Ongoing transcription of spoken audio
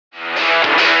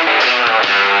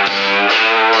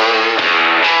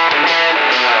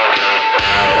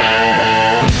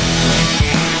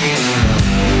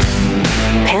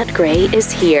Gray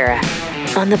is here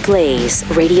on the Blaze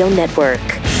Radio Network.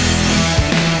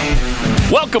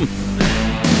 Welcome.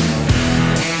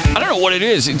 I don't know what it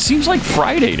is. It seems like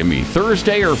Friday to me.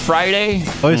 Thursday or Friday.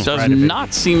 It does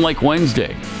not seem like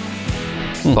Wednesday.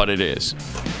 But it is.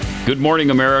 Good morning,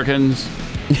 Americans.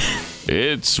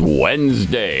 It's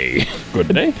Wednesday. Good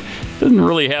day. Doesn't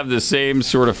really have the same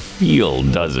sort of feel,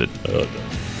 does it?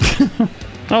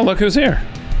 Oh, look who's here.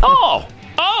 Oh!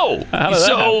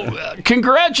 So,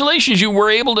 Congratulations. You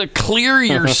were able to clear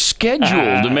your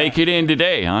schedule to make it in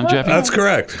today, huh, Jeffy? That's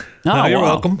correct. You're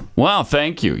welcome. Wow,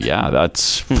 thank you. Yeah,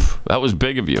 that was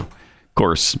big of you. Of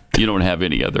course, you don't have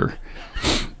any other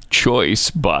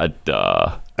choice, but...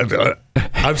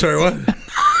 I'm sorry, what?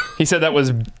 He said that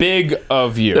was big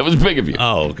of you. That was big of you.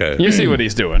 Oh, okay. You see what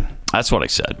he's doing. That's what I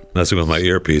said. Messing with my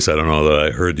earpiece. I don't know that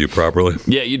I heard you properly.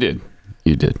 Yeah, you did.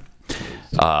 You did.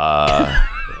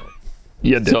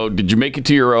 So, did you make it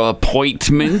to your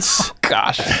appointments?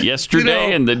 Gosh.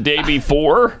 Yesterday and the day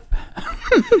before?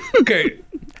 Okay.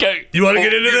 You want to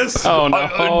get into this? Oh, no.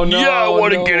 Oh, no. Yeah, I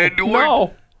want to get into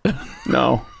it.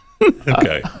 No.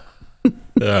 Okay.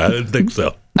 I didn't think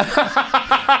so.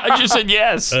 I just said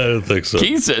yes. I didn't think so.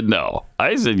 Keith said no.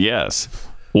 I said yes.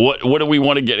 What do we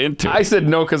want to get into? I said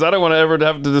no because I don't want to ever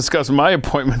have to discuss my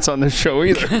appointments on this show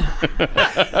either.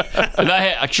 And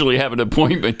I actually have an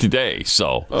appointment today,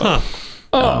 so...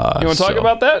 You want to talk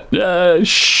about that?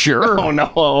 Sure. Oh,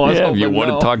 no. If you want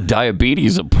to talk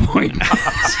diabetes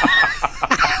appointments.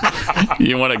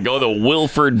 You want to go the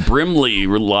Wilford Brimley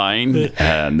line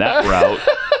and that route.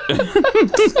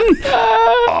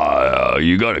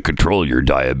 You got to control your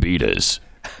diabetes.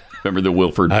 Remember the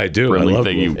Wilford I do. Brimley I love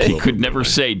thing? He could never Brimley.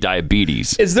 say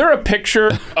diabetes. Is there a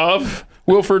picture of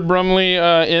Wilford Brumley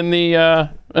in the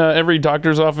every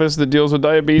doctor's office that deals with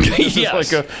diabetes? This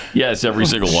Yes. is Yes, every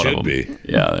single one of them. Should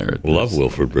be. Yeah, there it is. Love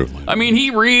Wilford Brimley. I mean, he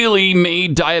really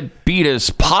made diabetes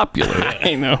popular,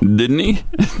 I know. didn't he?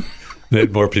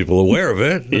 Made more people aware of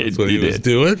it. That's what he was did.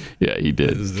 doing. Yeah, he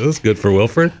did. That's good for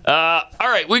Wilford. All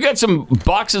right, we got some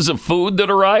boxes of food that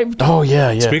arrived. Oh,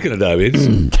 yeah. Speaking of diabetes,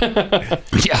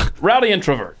 Yeah. Rowdy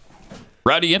Introvert.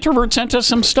 Rowdy Introvert sent us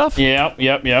some stuff. Yep.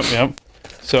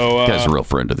 So, Guy's a real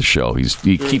friend of the show.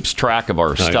 He keeps track of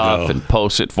our stuff know. and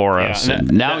posts it for us. Yeah,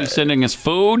 And now he's sending us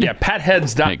food. yeah,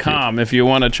 patheads.com if you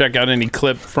want to check out any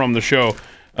clip from the show.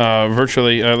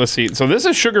 Virtually, let's see. So this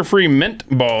is sugar-free mint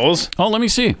balls. Oh, let me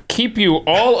see. Keep you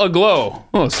all aglow.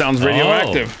 Oh, sounds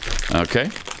radioactive. Okay.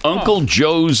 Uncle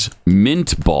Joe's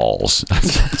mint balls.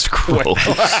 That's gross.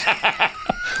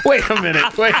 Wait a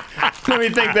minute. Wait. Let me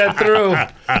think that through.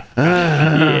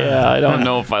 Yeah, I don't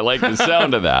know if I like the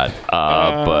sound of that.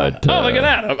 But Oh, look at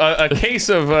that. A case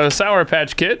of Sour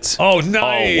Patch Kids. oh,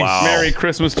 nice. Oh, wow. Merry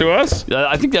Christmas to us.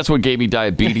 I think that's what gave me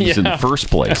diabetes in the first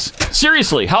place.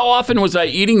 Seriously, how often was I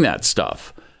eating that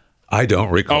stuff? I don't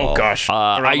recall. Oh, gosh.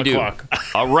 Around I the do. clock.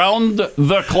 Around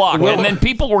the clock. And then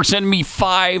people were sending me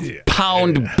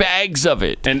 5-pound bags of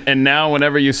it. And now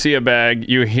whenever you see a bag,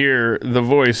 you hear the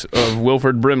voice of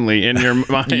Wilford Brimley in your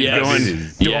mind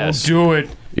going, Yes. don't do it.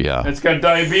 Yeah, It's got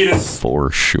diabetes. for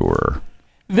sure.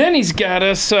 Then he's got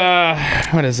us,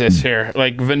 what is this here?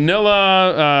 Like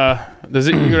vanilla,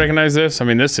 you recognize this? I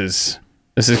mean, this is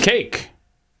cake.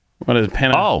 What is it?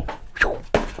 Oh,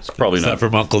 it's probably Is that not.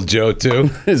 from Uncle Joe, too?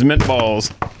 His mint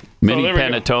balls. Mini there we go.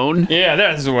 panettone. Yeah,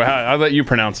 that's what I'll let you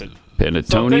pronounce it. So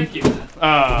Panettone. thank you.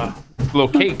 Little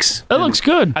cakes. That looks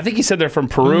good. I think he said they're from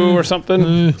Peru or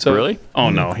something. So, Really?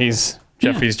 Oh no, he's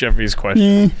Jeffy's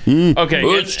question. Okay,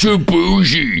 It's too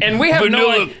bougie. And we have no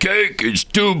vanilla cake is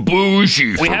too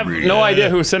bougie. we for have me. no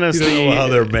idea who sent us I don't know how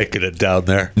the they're making it down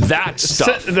there. That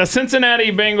stuff. the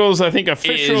Cincinnati Bengals. I think is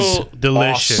official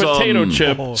delicious. potato awesome.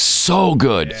 chip. So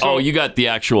good. Oh, you got the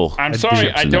actual. I'm sorry,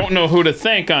 chips I in don't know who to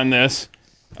thank on this.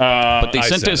 But they I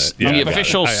sent sent us it. Yeah, I the got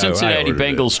official it. I Cincinnati ordered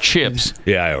it. Bengals chips.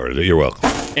 Yeah, I ordered it. You're welcome.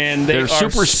 And they They're are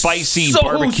super spicy so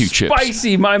barbecue chips.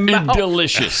 Spicy, my mouth.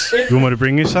 Delicious. You want me to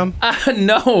bring you some?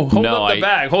 No, hold No, up the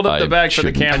bag. Hold up I the bag for the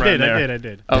shouldn't. camera. I there.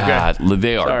 did. Okay, God,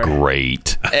 they are Sorry.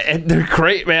 great. And they're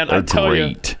great, man. I They're tell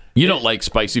you. great. You don't like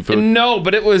spicy food? No,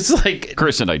 but it was like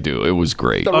Chris and I do. It was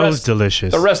great. the Oh, it was rest,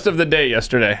 delicious. the rest of the day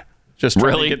yesterday. Just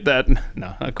trying Really? to get that. No,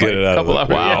 not quite. Get it out of couple the,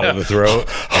 hours. out Yeah. of the throat.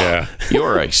 Yeah.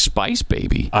 You're a spice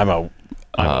baby. I'm a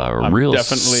Real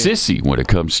definitely- sissy when it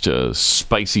comes to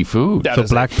spicy food. That So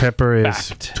is black pepper is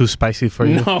fact. too spicy for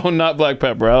you? No, not black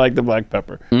pepper. I like the black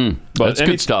pepper. But That's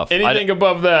good stuff. Anything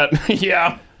above that,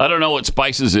 yeah. I don't know what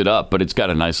spices it up, but it's got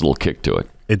a nice little kick to it.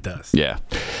 It does. Yeah.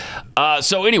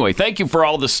 So anyway, thank you for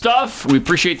all the stuff. We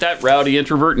appreciate that, Rowdy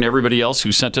Introvert, and everybody else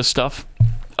who sent us stuff.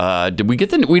 Did we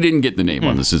get we didn't get the name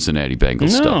on the Cincinnati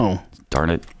Bengals stuff. Darn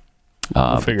it.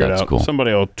 We'll figure it that's out. cool.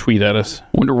 Somebody will tweet at us.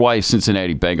 Wonder why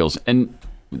Cincinnati Bengals. And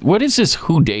what is this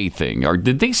Who Dey thing? Or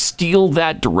did they steal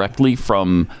that directly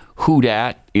from Who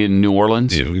Dat in New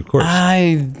Orleans? Yeah, of course.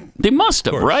 They must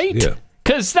have, right? yeah.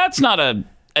 Because that's not an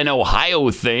Ohio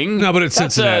thing. No, but it's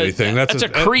That's Cincinnati thing. That's a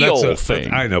Creole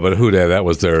thing. I know, but who did that?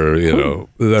 Was their,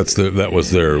 that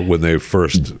was their when they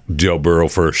first Joe Burrow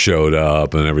first showed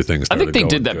up and everything. I think they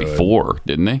did that before,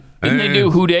 didn't they? Didn't they do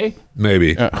Who Dey?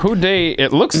 Maybe. Who Dey?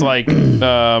 It looks like.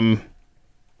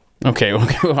 Okay,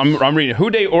 I'm reading. Who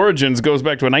Dey Origins goes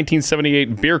back to a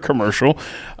 1978 beer commercial,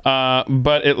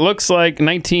 but it looks like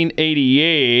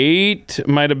 1988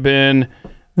 might have been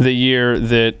the year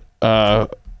that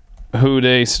Who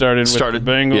Dey started with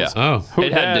the Bengals. Yeah. Oh. Who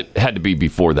It had to be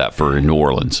before that for New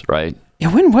Orleans, right?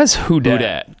 Yeah, when was Who Dat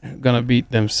Dat? gonna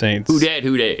beat them Saints? Who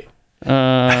Dey?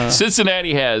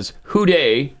 Cincinnati has Who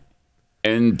Dey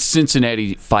and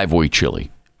Cincinnati Five-Way Chili.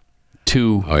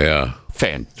 Two Oh yeah,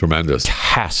 tremendous.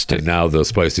 fantastic And now the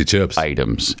spicy chips.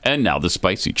 items. And now the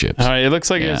spicy chips. All right, it looks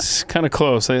like Yeah. it's kind of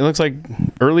close. It looks like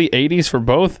early 80s for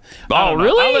both. I Oh, don't know.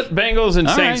 really? I'll let Bengals and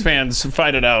All Saints right. fans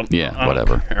fight it out. Yeah, I don't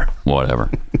whatever. care. Whatever.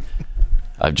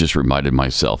 I've just reminded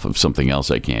myself of something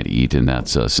else I can't eat, and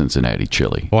that's Cincinnati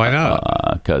chili. Why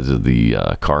not? Because of the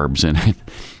carbs in it.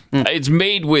 It's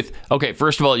made with, okay,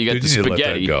 first of all, you got Dude, the you need to let that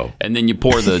spaghetti, go. and then you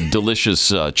pour the delicious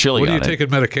chili What are on you it. taking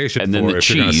medication And then for the if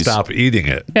you're going to cheese. stop eating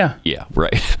it? Yeah. Yeah,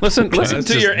 right. Listen That's to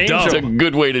just your dumb. It's a angel.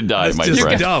 good way to die, That's my just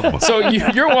friend. dumb. So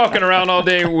you're walking around all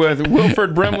day with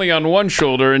Wilford Brimley on one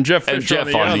shoulder and Jeff And Fisher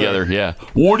Jeff on the other, yeah.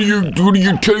 What are you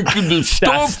taking the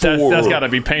stuff That's for? gotta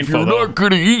be painful, If though. you're not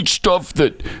going to eat stuff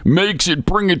that makes it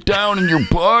bring it down in your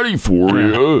body for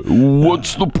you,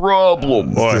 what's the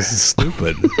problem? This is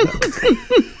stupid.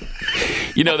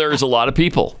 You know, there's a lot of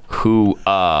people who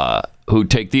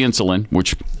take the insulin,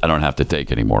 which I don't have to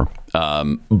take anymore.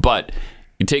 But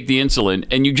you take the insulin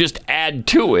and you just add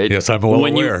to it Yes, I'm well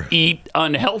when aware. you eat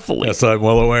unhealthily. Yes, I'm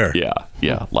well aware. Yeah.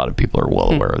 A lot of people are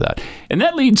well aware of that. And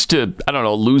that leads to, I don't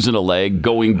know, losing a leg,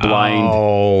 going blind,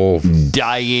 Oh,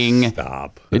 dying.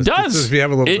 stop. It does. If you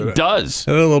have a little It bit does.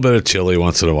 a little bit of chili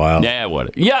once in a while. Yeah,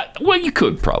 what? Yeah, well, you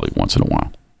could probably once in a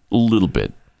while. A little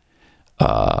bit.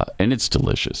 And it's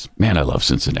delicious. Man, I love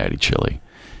Cincinnati chili.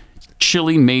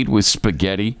 Chili made with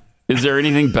spaghetti. Is there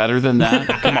anything better than that?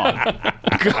 Come on.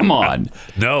 Come on.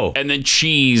 No. And then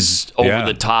cheese over Yeah.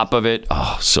 the top of it.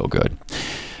 Oh, so good.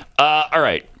 All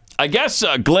right. I guess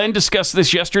Glenn discussed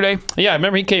this yesterday. Yeah, I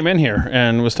remember he came in here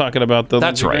and was talking about the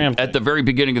That's Lindsey right. Graham At the very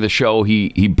beginning of the show,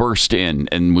 he burst in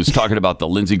and was talking about the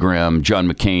Lindsey Graham, John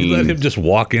McCain. You let him just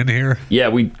walk in here? Yeah,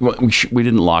 we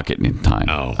didn't lock it in time.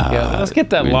 Oh. Yeah, let's get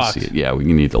that we didn't locked. see it. Yeah, we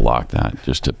need to lock that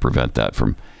just to prevent that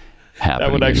from happening.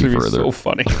 That would actually any be further. so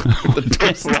funny. The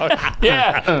door's locked.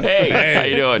 Yeah. Hey, how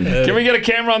you doing? Can we get a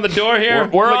camera on the door here?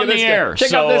 We're Look on at the this guy. air. Check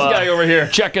so, out this guy over here.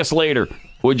 Check us later,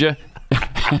 would you?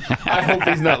 I hope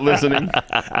he's not listening.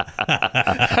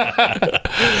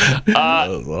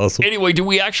 Awesome. Anyway, do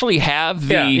we actually have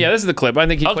the? Yeah, this is the clip. I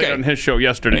think he played Okay. it on his show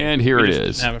yesterday. And here We it just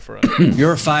is. Have it for us.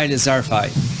 Your fight is our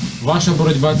fight. Ваша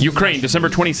боротьба Ukraine, December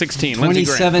 2016. Lindsey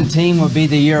Graham. 2017 will be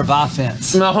the year of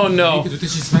offense. No, no.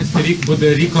 2017 рік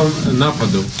буде ріком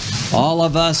нападу. All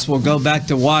of us will go back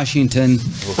to Washington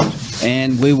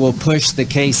and we will push the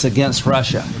case against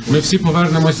Russia. Ми всі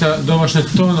повернемося до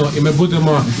Вашингтону і ми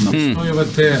будемо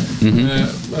відстоювати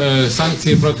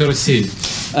санкції проти Росії.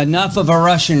 Enough of a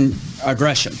Russian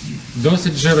aggression.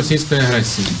 Досить вже російської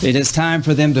агресії. It is time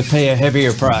for them to pay a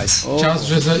heavier price. Час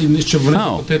вже щоб вони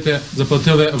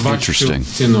заплатили важчу Interesting.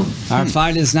 ціну. Our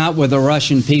fight is not with the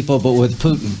Russian people, but with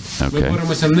Putin. Ми Okay.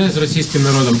 боремося не з російським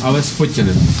народом, але з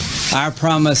Путіним. Our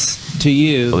promise to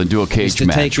you Well, then do a cage is to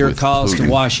take match your with cause to Putin.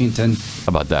 Washington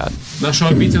How about that? Наша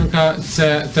обіцянка –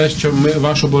 це те, що ми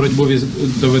вашу боротьбу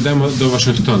доведемо до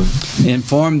Вашингтону.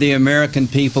 inform the American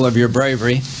people of your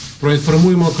bravery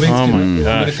Проінформуємо український Oh my gosh.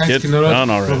 американський Get народ done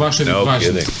already. про вашу No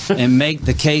відважність. and make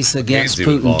the case against Can't even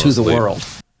Putin fall to the asleep. world.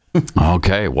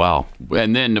 Okay. Wow. And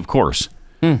then, of course,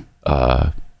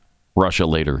 Russia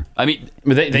later. I mean,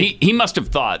 But they- he must have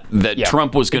thought that Yeah,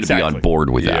 Trump was going to be on exactly. board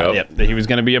with that. Yep, that he was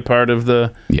going to be a part of the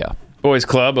Yeah. boys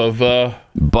club of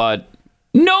But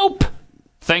nope.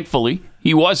 Thankfully,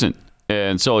 he wasn't.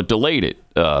 And so it delayed it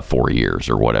 4 years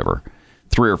or whatever,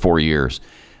 3 or 4 years.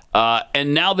 And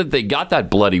now that they got that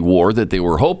bloody war that they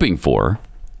were hoping for,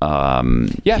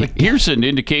 here's an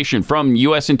indication from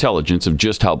U.S. intelligence of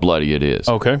just how bloody it is.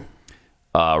 okay.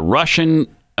 Russian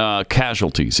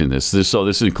casualties in this. So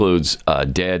this includes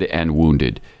dead and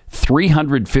wounded.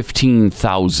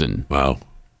 315,000. Wow.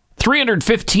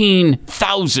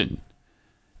 315,000.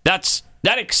 That's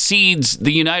That exceeds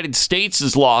the United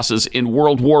States' losses in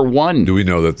World War I. Do we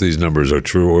know that these numbers are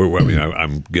true? I mean,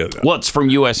 I'm getting. Well, it's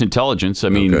from U.S. intelligence. I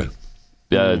mean,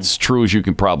 it's true as you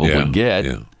can probably get.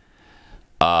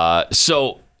 Yeah.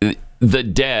 So the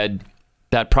dead,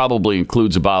 that probably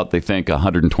includes about, they think,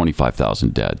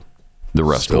 125,000 dead. The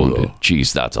rest wounded.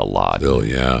 Geez, that's a lot. Still,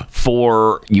 yeah.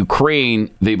 For Ukraine,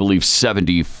 they believe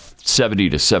 70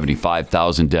 to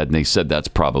 75,000 dead, and they said that's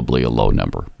probably a low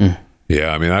number.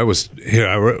 Yeah, I mean, I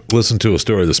listened to a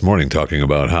story this morning talking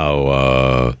about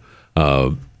how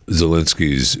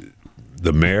Zelensky's,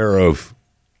 the mayor of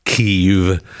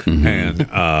Kyiv,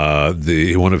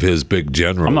 and one of his big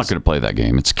generals. I'm not going to play that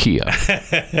game. It's Kiev.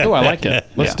 Oh, I like it.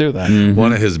 Let's do that.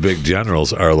 One of his big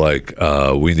generals are like,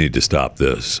 we need to stop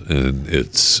this, and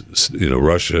it's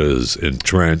Russia is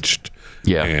entrenched.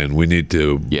 Yeah. And we need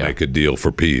to make a deal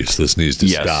for peace. This needs to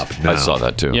stop now. I saw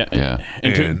that too. Yeah.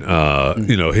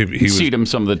 And he cede him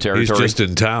some of the territory. He's just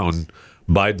in town.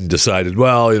 Biden decided,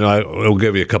 well, we'll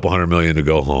give you a couple $100 million to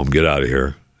go home. Get out of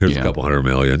here. Here's a couple $100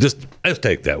 million. Just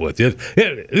take that with you.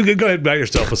 You can go ahead and buy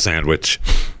yourself a sandwich.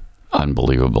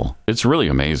 Unbelievable. It's really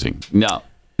amazing. Now,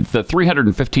 the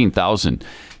 315,000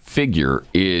 figure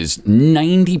is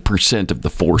 90% of the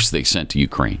force they sent to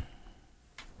Ukraine.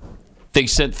 They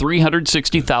sent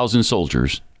 360,000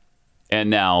 soldiers, and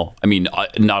now, I mean,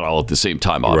 not all at the same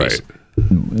time, obviously.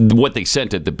 Right. What they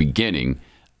sent at the beginning,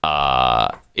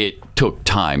 it took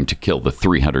time to kill the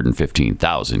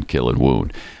 315,000 kill and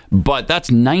wound. But that's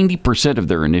 90% of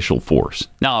their initial force.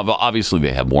 Now, obviously,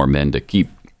 they have more men to keep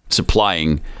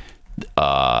supplying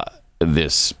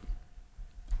this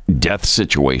death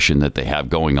situation that they have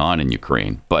going on in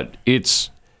Ukraine. But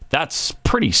that's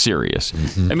pretty serious.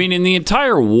 I mean, in the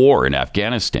entire war in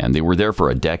Afghanistan, they were there for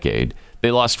a decade.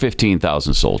 They lost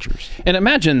 15,000 soldiers. And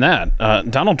imagine that.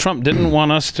 Donald Trump didn't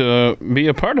want us to be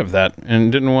a part of that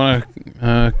and didn't want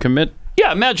to commit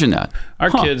Yeah, imagine that.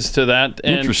 Our kids to that.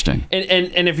 And, Interesting.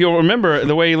 And if you'll remember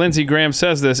the way Lindsey Graham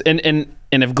says this, and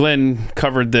if Glenn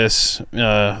covered this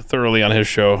thoroughly on his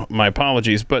show, my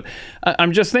apologies. But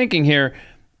I'm just thinking here,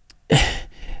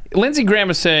 Lindsey Graham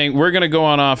is saying we're going to go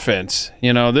on offense.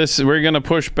 You know, we're going to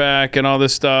push back and all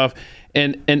this stuff.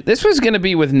 And this was going to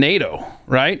be with NATO,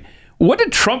 right? What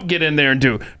did Trump get in there and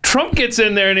do? Trump gets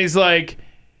in there and he's like,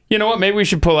 you know what? Maybe we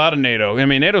should pull out of NATO. I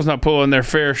mean, NATO's not pulling their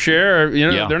fair share.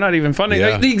 They're not even funding.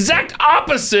 Yeah. Like, the exact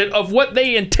opposite of what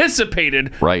they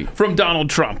anticipated from Donald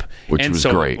Trump. Which was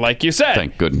great. Like you said,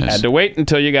 thank goodness. Had to wait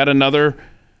until you got another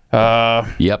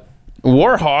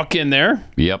war hawk in there.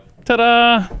 Yep.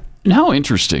 Ta-da. And how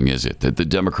interesting is it that the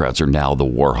Democrats are now the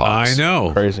war hawks? I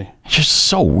know. Crazy. It's just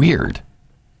so weird.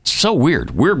 So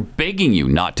weird. We're begging you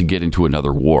not to get into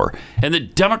another war. And the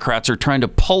Democrats are trying to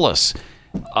pull us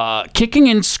kicking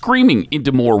and screaming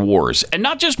into more wars. And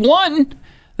not just one.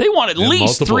 They want at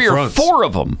least 3 or 4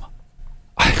 of them.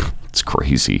 It's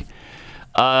crazy.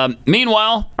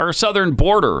 Meanwhile, our southern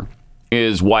border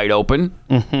is wide open.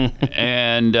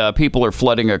 And people are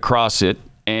flooding across it.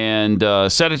 And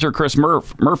Senator Chris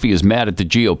Murphy is mad at the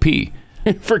GOP.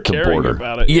 For caring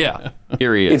about it. Yeah.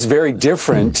 Here he is. It's very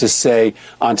different to say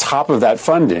on top of that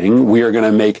funding, we are going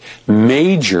to make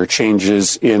major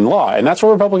changes in law. And that's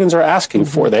what Republicans are asking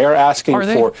for. They are asking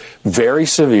for very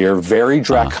severe, very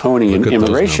draconian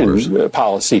immigration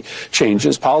policy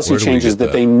changes that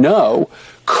they know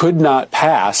could not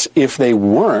pass if they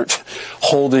weren't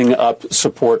holding up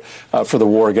support for the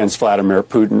war against Vladimir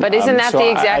Putin. But isn't that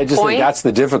the exact I just point? think that's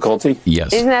the difficulty.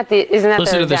 Yes. Isn't that the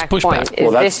exact point?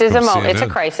 Well, this is a moment. It's a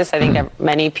crisis. I think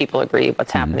many people agree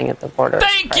what's happening at the border.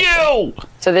 Thank you.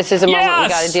 So this is a moment we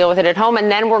got to deal with it at home, and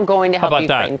then we're going to help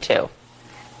Ukraine too.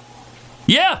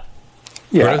 Yeah.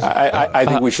 Yeah, I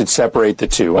think we should separate the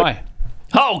two. Why?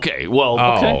 Oh, okay. Well,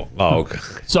 okay. Okay.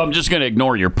 So I'm just going to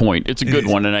ignore your point. It's a good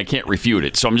one, and I can't refute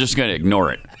it. So I'm just going to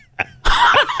ignore it.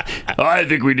 I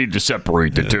think we need to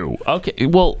separate the two. Okay.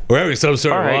 Well, we're having some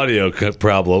sort of audio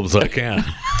problems. I can't.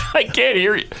 I can't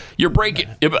hear you. You're breaking.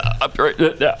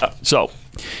 So,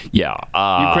 yeah.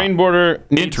 Ukraine border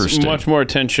needs much more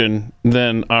attention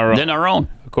than our own.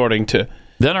 According to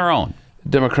our own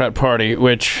Democrat Party,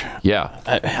 which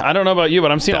I don't know about you,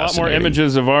 but I'm seeing a lot more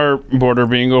images of our border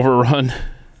being overrun.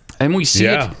 And we see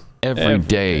it every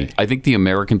day. I think the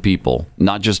American people,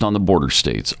 not just on the border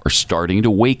states, are starting to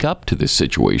wake up to this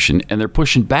situation, and they're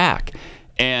pushing back.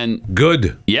 And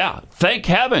good. Yeah. Thank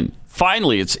heaven.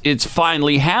 Finally, it's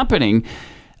finally happening.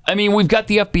 I mean, we've got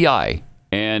the FBI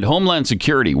and Homeland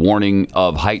Security warning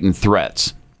of heightened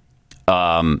threats.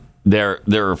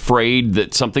 They're afraid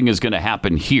that something is going to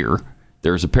happen here.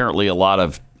 There's apparently a lot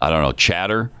of,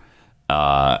 chatter,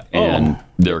 and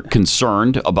they're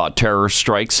concerned about terror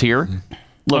strikes here.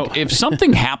 Look, if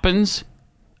something happens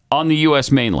on the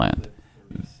U.S. mainland,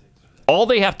 all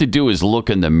they have to do is look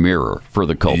in the mirror for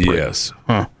the culprit. Yes.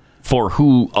 For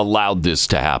who allowed this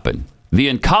to happen. The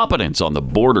incompetence on the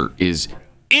border is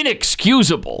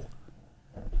inexcusable.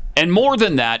 And more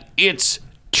than that, it's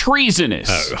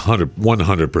treasonous.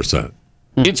 100%.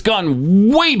 It's gone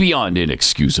way beyond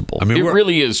inexcusable. I mean, it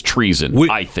really is treason,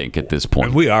 I think, at this point.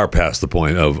 And we are past the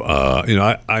point of,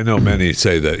 I know many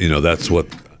say that, that's what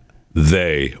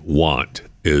they want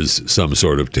is some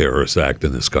sort of terrorist act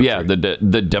in this country. Yeah,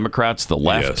 the Democrats, the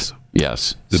left.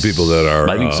 Yes. The people that are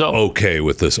I think so. okay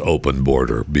with this open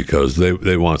border because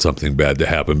they want something bad to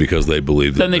happen because they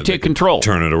believe that then they take control.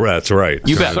 Turn it around. That's right.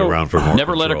 You turn bet. It around for more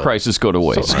Never let a crisis go to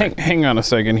waste. So hang on a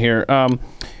second here.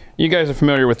 You guys are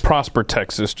familiar with Prosper,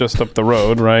 Texas, just up the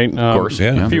road, right? Of course,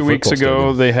 yeah. A few weeks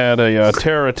ago, they had a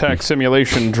terror attack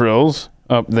simulation drills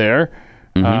up there.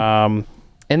 And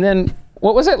then,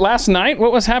 what was it, last night?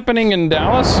 What was happening in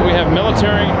Dallas? We have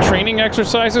military training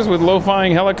exercises with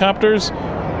low-flying helicopters.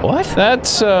 What?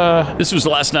 That's this was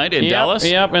last night in Dallas?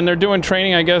 Yep, and they're doing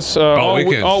training, I guess,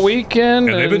 all weekend.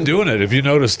 And they've been doing it. If you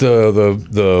noticed,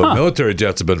 the military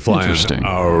jets have been flying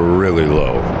really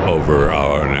low over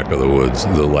our neck of the woods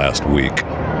the last week.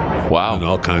 Wow. And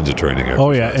all kinds of training exercises.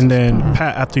 Oh, yeah. And then,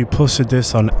 Pat, after you posted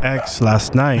this on X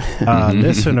last night, a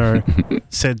listener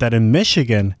said that in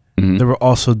Michigan, they were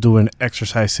also doing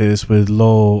exercises with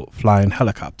low-flying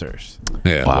helicopters.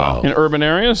 Yeah. Wow. In urban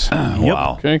areas?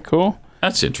 Wow. Okay, cool.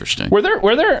 That's interesting. Were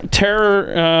there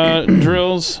terror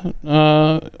drills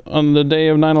on the day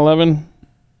of 9/11?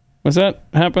 Was that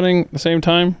happening at the same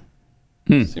time?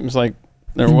 Seems like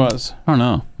there was. I don't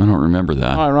know. I don't remember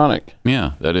that. How ironic.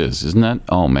 Yeah, that is, isn't that?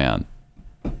 Oh man,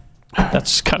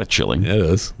 that's kind of chilling. It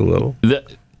is a little.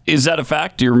 Is that a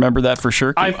fact? Do you remember that for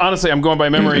sure? I'm going by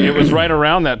memory. It was right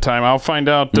around that time. I'll find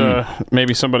out.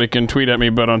 Maybe somebody can tweet at me.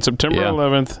 But on September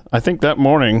 11th, I think that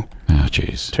morning,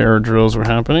 terror drills were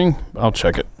happening. I'll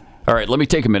check it. All right, let me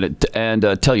take a minute and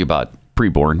tell you about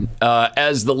preborn.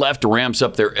 As the left ramps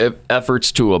up their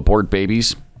efforts to abort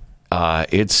babies,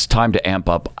 it's time to amp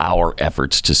up our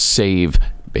efforts to save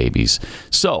babies.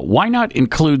 So why not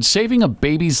include saving a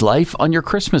baby's life on your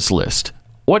Christmas list?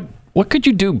 What could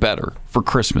you do better for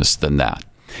Christmas than that?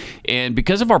 And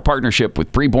because of our partnership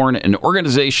with Preborn, an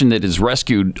organization that has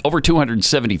rescued over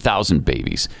 270,000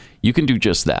 babies, you can do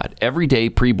just that. Every day,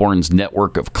 Preborn's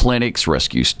network of clinics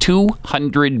rescues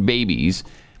 200 babies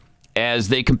as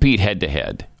they compete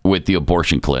head-to-head with the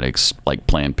abortion clinics like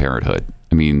Planned Parenthood.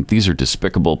 I mean, these are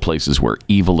despicable places where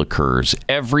evil occurs.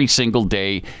 Every single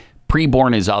day,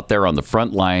 Preborn is out there on the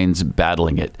front lines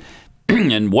battling it.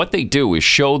 And what they do is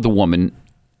show the woman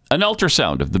an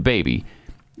ultrasound of the baby.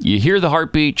 You hear the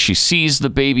heartbeat. She sees the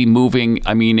baby moving.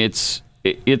 I mean, it's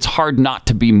hard not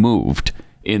to be moved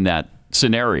in that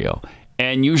scenario.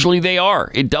 And usually they are.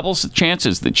 It doubles the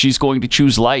chances that she's going to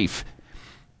choose life.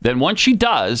 Then once she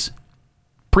does,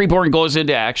 Preborn goes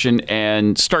into action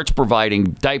and starts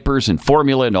providing diapers and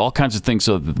formula and all kinds of things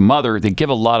so that the mother, they give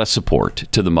a lot of support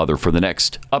to the mother for the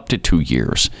next up to 2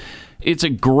 years. It's a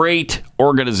great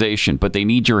organization, but they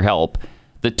need your help.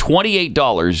 The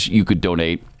 $28 you could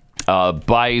donate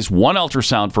buys one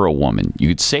ultrasound for a woman. You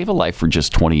could save a life for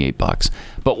just $28.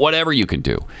 But whatever you can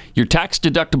do, your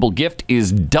tax-deductible gift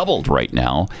is doubled right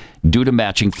now due to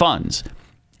matching funds.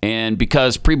 And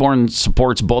because Preborn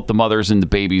supports both the mothers and the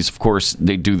babies, of course,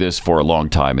 they do this for a long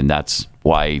time, and that's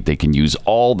why they can use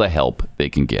all the help they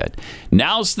can get.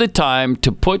 Now's the time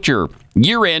to put your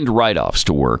year-end write-offs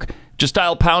to work. Just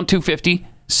dial pound 250.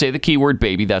 Say the keyword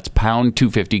baby. That's pound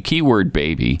 250 keyword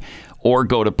baby, or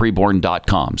go to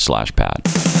preborn.com/Pat.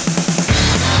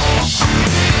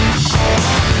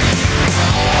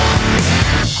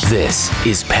 This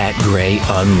is Pat Gray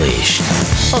Unleashed.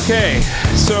 Okay,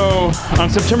 so on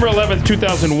September 11th,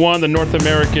 2001, the North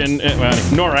American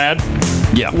NORAD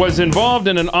was involved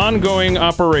in an ongoing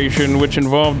operation which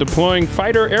involved deploying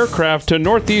fighter aircraft to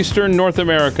northeastern North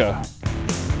America.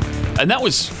 And that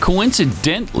was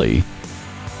coincidentally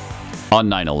on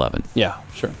 9/11. Yeah,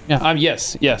 sure. Yeah.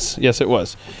 Yes, it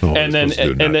was. Oh, and then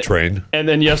train. And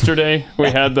then yesterday we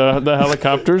had the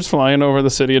helicopters flying over the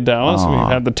city of Dallas. We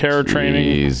had the terror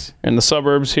training in the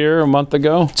suburbs here a month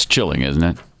ago. It's chilling, isn't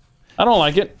it? I don't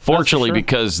like it. Fortunately,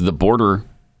 because the border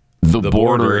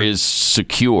is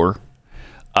secure,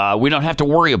 we don't have to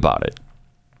worry about it.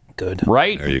 Good.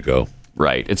 Right? There you go.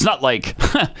 Right. It's not like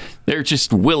they're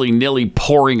just willy-nilly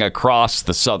pouring across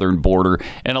the southern border,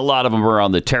 and a lot of them are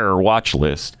on the terror watch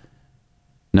list.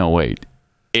 No, wait.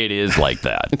 It is like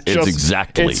that. It's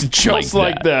exactly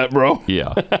like that, bro.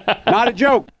 Yeah. Not a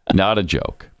joke. Not a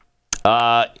joke.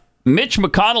 Mitch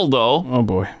McConnell, though, oh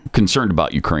boy, concerned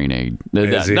about Ukraine aid.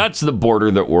 That's the border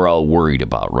that we're all worried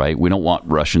about, right? We don't want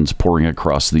Russians pouring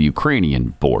across the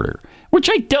Ukrainian border, which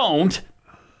I don't.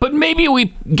 But maybe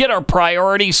we get our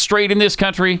priorities straight in this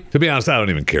country. To be honest, I don't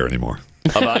even care anymore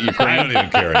about Ukraine. I don't even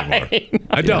care anymore.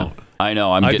 I don't. I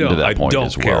know. I'm getting to that point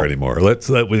as well. I don't care anymore.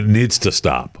 It needs to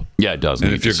stop. Yeah, it does.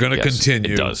 And if you're going to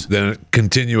continue, then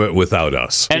continue it without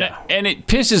us. And it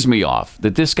pisses me off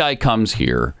that this guy comes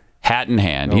here, hat in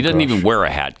hand. He doesn't even wear a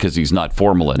hat because he's not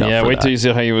formal enough. Yeah, wait till you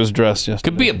see how he was dressed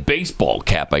yesterday. Could be a baseball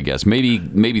cap, I guess.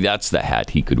 Maybe that's the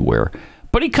hat he could wear.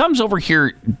 But he comes over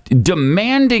here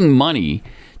demanding money,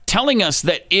 telling us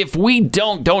that if we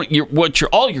don't,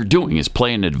 all you're doing is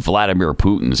playing at Vladimir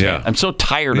Putin's hand. I'm so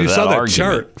tired of that argument. You saw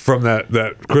that chart from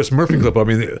that Chris Murphy clip. I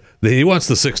mean, he wants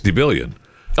the $60 billion.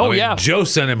 Yeah. Joe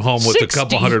sent him home with a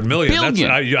couple $100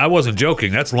 million. I wasn't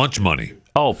joking. That's lunch money.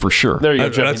 Oh, for sure. There you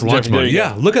go. That's lunch money.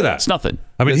 Yeah, look at that. It's nothing.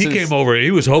 I mean, he came over.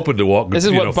 He was hoping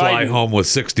to fly home with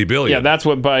 $60 billion. Yeah, that's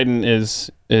what Biden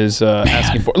is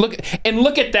asking for. Look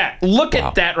at that. Look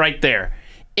at that right there.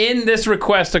 In this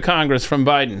request to Congress from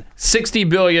Biden, $60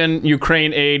 billion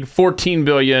Ukraine aid, $14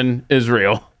 billion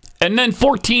Israel, and then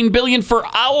 $14 billion for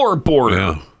our border.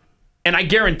 Yeah. And I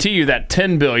guarantee you that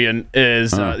 $10 billion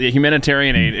is the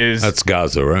humanitarian aid. That's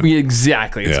Gaza, right?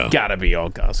 Exactly. It's got to be all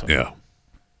Gaza. Yeah.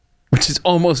 Which is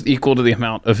almost equal to the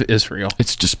amount of Israel.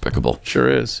 It's despicable. Sure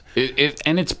is.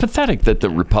 And it's pathetic that the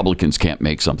Republicans can't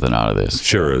make something out of this.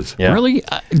 Sure is. Yeah. Really?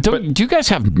 Do you guys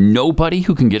have nobody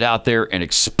who can get out there and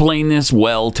explain this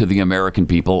well to the American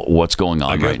people, what's going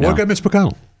on right now? What got Mitch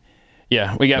McConnell?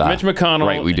 Yeah, we got Mitch McConnell.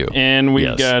 Right, we do. And we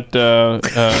got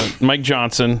Mike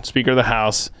Johnson, Speaker of the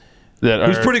House.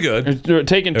 Who's pretty good.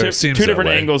 Taking two different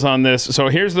angles on this. So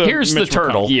here's the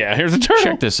turtle. Yeah, here's the turtle.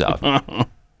 Check this out.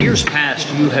 Years past,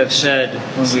 you have said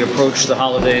when we approach the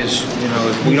holidays,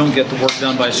 if we don't get the work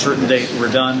done by a certain date,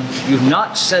 we're done. You've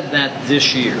not said that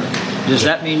this year. Does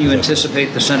that mean you anticipate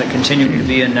the Senate continuing to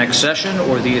be in next session,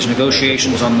 or these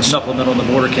negotiations on the supplemental on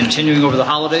the border continuing over the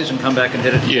holidays and come back and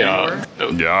hit it in January?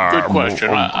 Good question.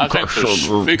 I think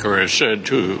the Speaker has said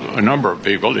to a number of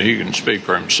people, he can speak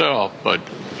for himself, but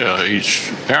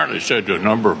he's apparently said to a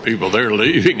number of people they're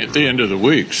leaving at the end of the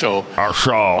week. So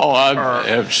all I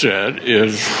have said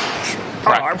is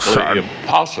practically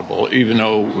impossible, even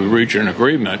though we reach an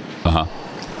agreement,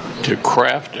 to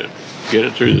craft it, get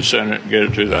it through the Senate, get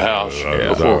it through the House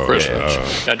before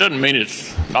Christmas. That doesn't mean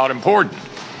it's not important.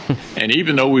 And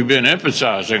even though we've been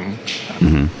emphasizing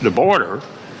the border,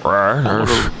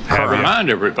 I remind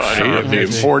everybody of the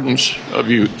importance of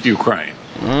Ukraine.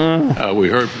 We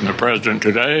heard from the president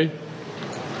today.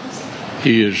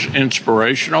 He is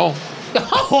inspirational.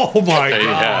 Oh my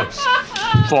God!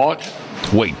 Have fought.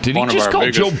 Wait, did he just call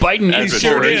Joe Biden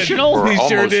inspirational? For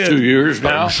almost 2 years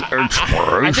now.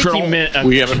 I think he meant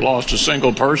we haven't lost a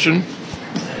single person.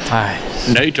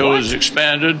 NATO has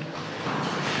expanded.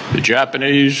 The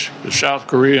Japanese, the South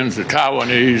Koreans, the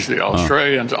Taiwanese, the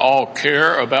Australians all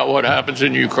care about what happens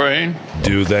in Ukraine.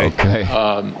 Do they? Okay.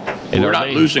 We're not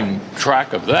losing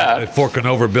track of that. They're forking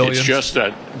over billions. It's just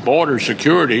that border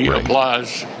security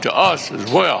applies to us as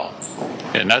well.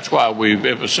 And that's why we've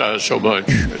emphasized so much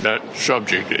that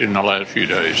subject in the last few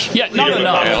days. Yeah, not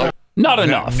enough. Not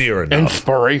enough. Near enough.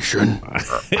 Inspiration.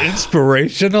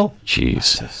 Inspirational?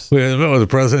 Jesus. Remember the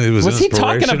president? Was he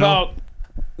talking about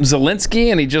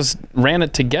Zelensky and he just ran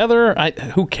it together?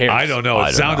 Who cares? I don't know.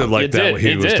 It sounded like that.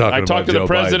 He was talking about I talked to the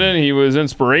president. He was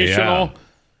inspirational. Yeah.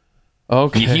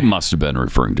 Okay. He must have been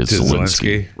referring to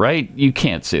Zelensky, right? You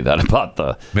can't say that about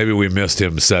the... Maybe we missed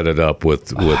him set it up with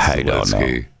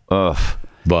Zelensky.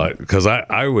 But because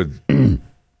I would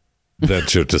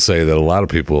venture to say that a lot of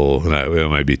people, and I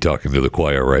might be talking to the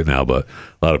choir right now, but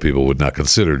a lot of people would not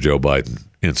consider Joe Biden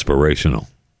inspirational.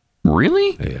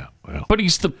 Really? Yeah. Well, but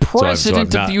he's the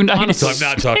president of the United States. So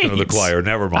I'm not talking to the choir.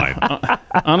 Never mind.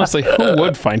 Honestly, who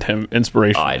would find him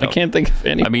inspirational? I can't think of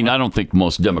any. I mean, I don't think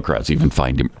most Democrats even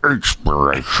find him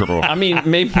inspirational. I mean,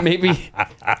 maybe the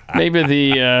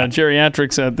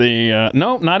geriatrics at the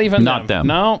no, not even them.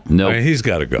 No, I mean, he's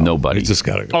got to go. Nobody. He's just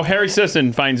got to go. Oh, Harry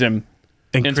Sisson finds him.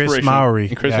 And Chris Mowry.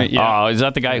 Is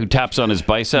that the guy who taps on his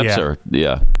biceps, or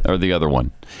the other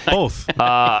one? Both.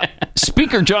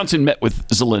 Speaker Johnson met with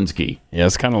Zelensky. Yeah,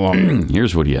 it's kind of long.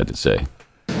 Here's what he had to say.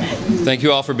 Thank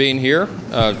you all for being here.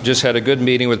 Just had a good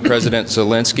meeting with President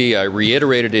Zelensky. I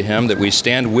reiterated to him that we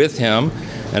stand with him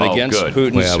and against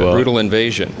Putin's brutal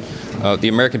invasion. The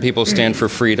American people stand for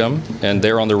freedom, and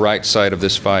they're on the right side of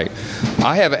this fight.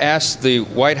 I have asked the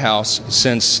White House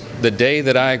since the day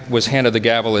that I was handed the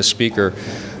gavel as Speaker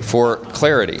for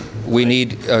clarity. we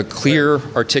need a clear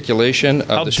articulation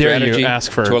of the strategy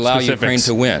to allow Ukraine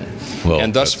to win.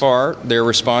 And thus far, their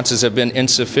responses have been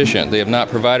insufficient. They have not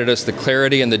provided us the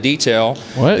clarity and the detail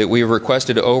that we have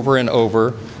requested over and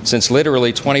over since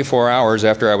literally 24 hours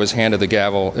after I was handed the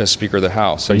gavel as Speaker of the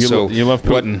House. So you love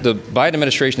Putin. What the Biden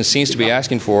administration seems to be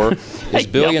asking for is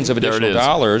billions of additional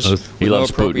dollars with no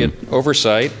appropriate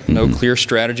oversight, no clear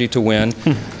strategy to win,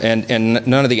 and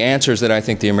none of the answers that I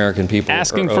think the American people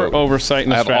asking are for oversight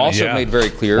and I have also made very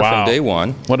clear from day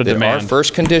one that our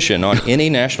first condition on any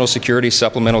national security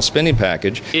supplemental spending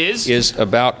package is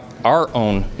about our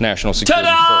own national security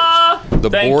first. The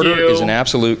border is an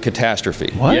absolute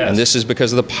catastrophe. And this is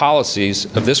because of the policies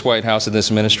of this White House and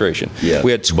this administration.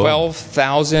 We had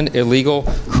 12,000 illegal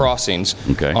crossings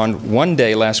on one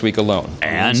day last week alone.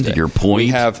 And your point? We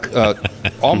have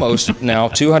almost now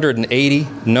 280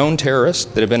 known terrorists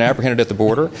that have been apprehended at the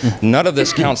border. None of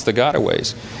this counts the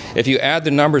gotaways. If you add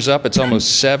the numbers up, it's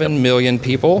almost 7 million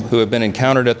people who have been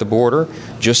encountered at the border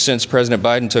just since President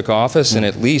Biden took office, and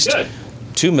at least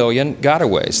 2 million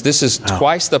gotaways. This is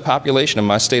twice the population of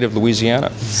my state of Louisiana.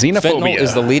 Fentanyl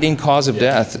is the leading cause of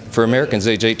death for Americans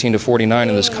age 18 to 49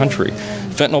 in this country.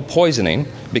 Fentanyl poisoning,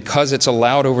 because it's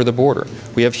allowed over the border.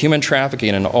 We have human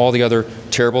trafficking and all the other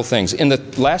terrible things. In the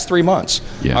last 3 months,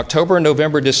 October,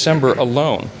 November, December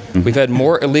alone, we've had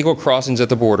more illegal crossings at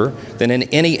the border than in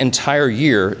any entire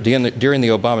year during the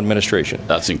Obama administration.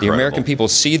 That's incredible. The American people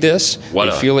see this.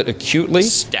 They feel it acutely.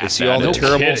 They see all the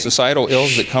terrible societal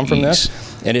ills that come from this,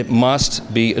 and it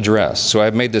must be addressed. So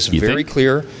I've made this very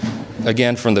clear,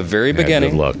 again, from the very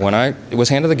beginning. When I was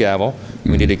handed the gavel,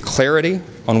 we needed clarity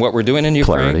on what we're doing in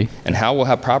Ukraine and how we'll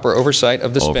have proper oversight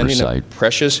of the spending of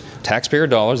precious taxpayer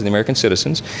dollars of the American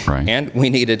citizens. And we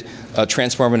needed a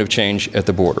transformative change at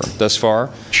the border. Thus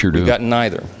far, we've gotten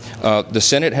neither. The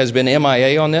Senate has been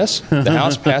MIA on this. The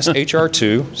House passed H.R.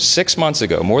 2 6 months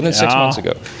ago, more than 6 months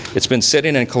ago. It's been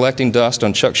sitting and collecting dust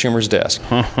on Chuck Schumer's desk.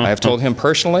 I have told him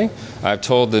personally, I've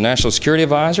told the National Security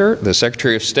Advisor, the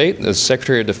Secretary of State, the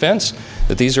Secretary of Defense,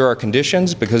 that these are our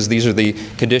conditions because these are the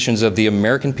conditions of the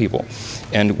American people.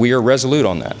 And we are resolute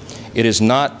on that. It is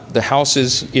not the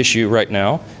House's issue right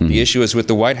now. The issue is with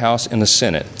the White House and the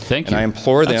Senate. And I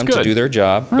implore them to do their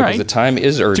job because the time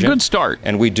is urgent. It's a good start.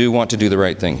 And we do want to do the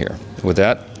right thing here. With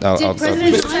that, I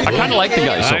kind of like the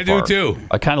guy so far. I do too.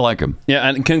 I kind of like him. Yeah,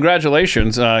 and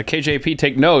congratulations. KJP,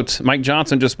 take notes. Mike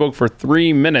Johnson just spoke for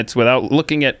 3 minutes without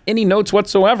looking at any notes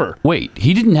whatsoever. Wait,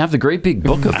 he didn't have the great big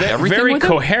book of everything? Very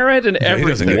coherent and everything.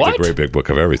 He doesn't have the great big book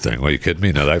of everything. Well, you kidding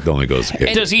me? No, that only goes.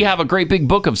 Does he have a great big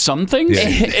book of some things?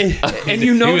 And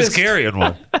you noticed, he was carrying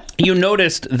one. You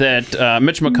noticed that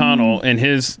Mitch McConnell in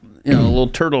his little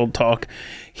turtle talk,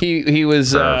 he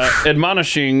was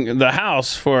admonishing the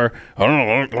House for, I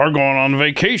don't know, we're going on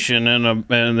vacation in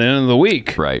the end of the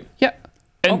week. Right. Yeah.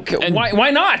 And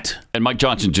why not? And Mike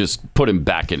Johnson just put him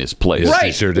back in his place. Right.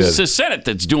 He sure did. It's the Senate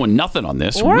that's doing nothing on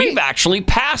this. Right. We've actually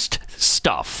passed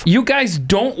stuff. You guys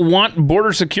don't want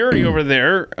border security over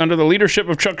there under the leadership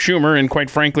of Chuck Schumer and, quite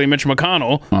frankly, Mitch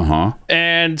McConnell.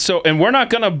 And we're not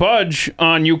going to budge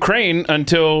on Ukraine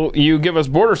until you give us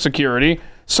border security.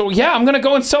 So, yeah, I'm going to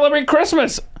go and celebrate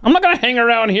Christmas. I'm not going to hang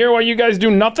around here while you guys do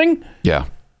nothing. Yeah.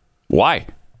 Why? I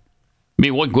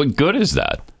mean, what good is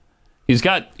that? He's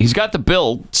got the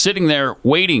bill sitting there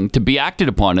waiting to be acted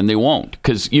upon, and they won't,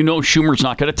 because Schumer's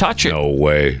not going to touch it. No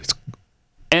way.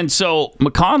 And so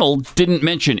McConnell didn't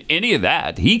mention any of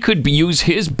that. He could use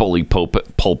his bully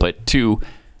pulpit to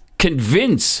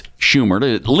convince Schumer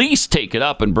to at least take it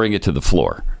up and bring it to the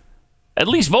floor. At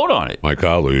least vote on it. My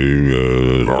colleague,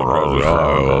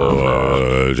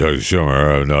 Chuck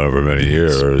Schumer, I've known him for many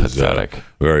years. Pathetic.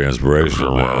 Very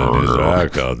inspirational man. His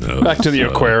act on this. Back to the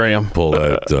aquarium. Pull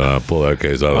that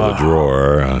case out of the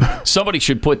drawer. Somebody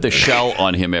should put the shell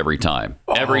on him every time.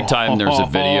 Every time there's a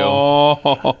video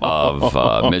of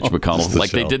Mitch McConnell,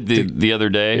 like they did the other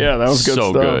day. Yeah, that was good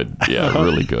so stuff. good. Yeah,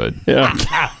 really good. Yeah.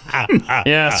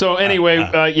 Yeah. So anyway,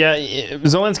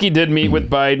 Zelensky did meet with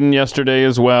Biden yesterday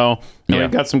as well. We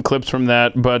got some clips from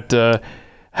that, but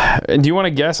do you want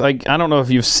to guess? I don't know if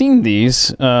you've seen these.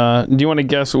 Do you want to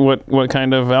guess what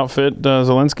kind of outfit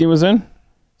Zelensky was in?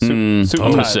 Suit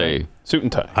and tie. Suit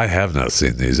and tie. I have not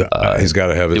seen these. He's got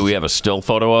to have his. Do we have a still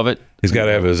photo of it? He's got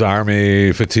to have his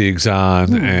army fatigues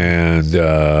on and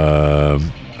I'm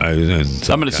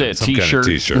going to say a t-shirt. Kind of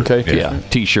t-shirt. Okay. Yeah,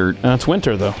 t-shirt. It's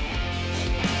winter though.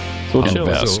 So and chill.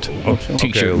 vest.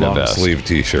 T-shirt and a long vest. sleeve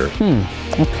T-shirt.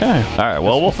 Okay. All right.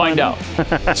 Well, we'll find out.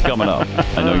 It's coming up.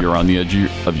 I know you're on the edge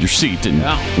of your seat, and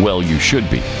well, you should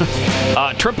be.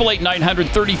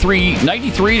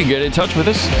 888-900-3393 to get in touch with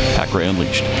us. Pat Gray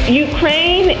Unleashed.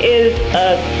 Ukraine is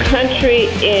a country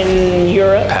in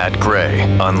Europe. Pat Gray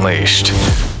Unleashed.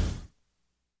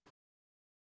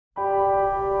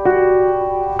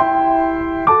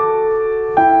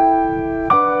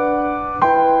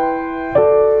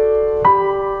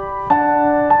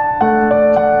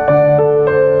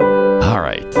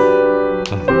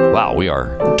 We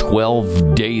are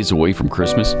 12 days away from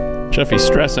Christmas. Jeffy's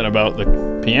stressing about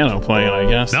the piano playing, I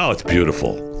guess. No, it's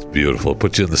beautiful. It's beautiful. It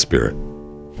puts you in the spirit.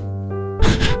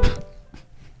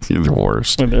 You're the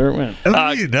worst. Well, there it went.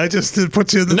 I just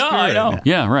put you in the spirit. No, I know.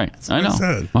 Yeah, right. I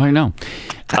know. I know.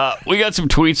 We got some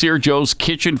tweets here. Joe's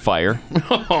Kitchen Fire.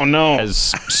 Oh, no. Has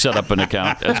set up an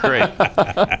account. That's great.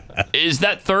 Is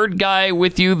that third guy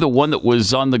with you the one that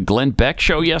was on the Glenn Beck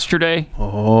show yesterday?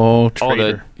 Oh,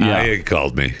 traitor. He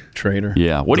called me. Traitor.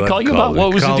 Yeah. What did he call you about?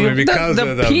 What was the deal?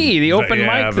 The P, the open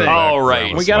mic thing. Oh,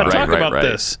 right. We got to talk about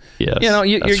this. Yes, you know,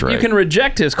 you can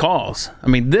reject his calls. I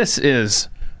mean, this is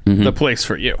the place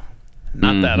for you,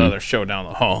 not that other show down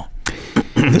the hall.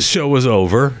 The show was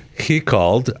over. He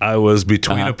called. I was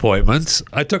between appointments.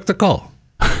 I took the call.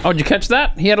 Oh, did you catch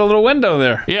that? He had a little window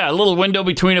there. Yeah, a little window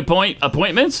between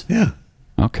appointments? Yeah.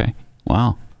 Okay.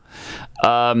 Wow.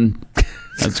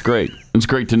 That's great. It's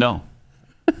great to know.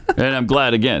 And I'm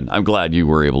glad you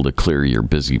were able to clear your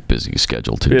busy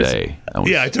schedule today.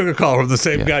 I took a call from the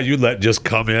same guy you let just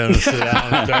come in and sit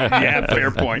down. And yeah, fair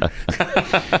point.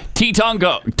 T.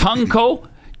 Tunko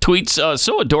tweets,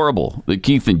 so adorable that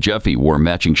Keith and Jeffy wore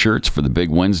matching shirts for the big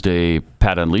Wednesday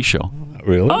Pat Unleashed show.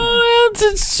 Really?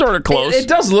 It's sort of close. It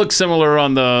does look similar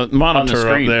on the monitor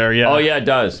up there. Yeah. Oh, yeah, it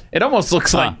does. It almost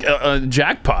looks like a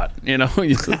jackpot. You know,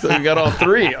 you got all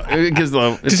three because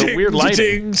it's a weird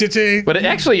lighting. But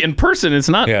actually, in person, it's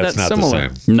not that similar.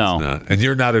 The same. No. And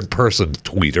you're not in person,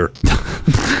 tweeter.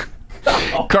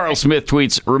 Carl Smith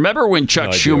tweets, remember when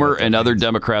Chuck Schumer and other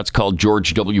Democrats called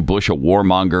George W. Bush a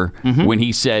warmonger when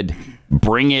he said,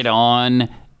 bring it on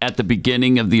at the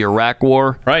beginning of the Iraq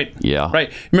War? Right. Yeah.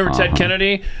 Right. Remember Ted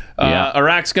Kennedy?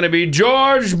 Iraq's going to be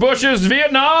George Bush's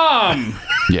Vietnam.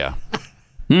 Yeah.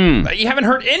 You haven't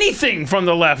heard anything from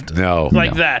the left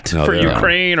that for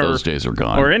Ukraine or those days are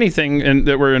gone. Or anything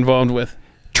that we're involved with.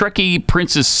 Trekkie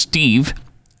Princess Steve.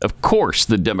 Of course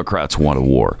the Democrats want a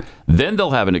war. Then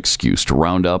they'll have an excuse to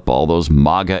round up all those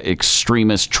MAGA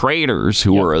extremist traitors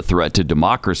who are a threat to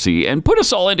democracy and put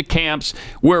us all into camps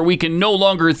where we can no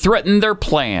longer threaten their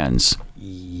plans.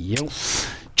 Yep.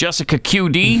 Jessica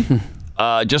QD,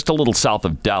 just a little south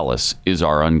of Dallas, is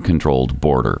our uncontrolled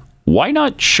border. Why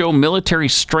not show military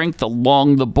strength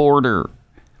along the border?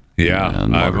 Yeah,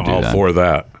 I'm all for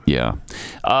that. Yeah.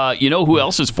 You know who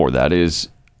else is for that is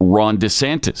Ron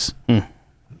DeSantis.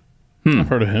 I've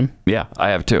heard of him. Yeah, I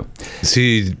have too.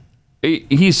 He's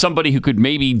somebody who could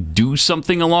maybe do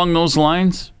something along those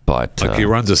lines, but he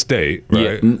runs a state,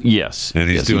 right? Yes. And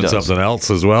he's doing something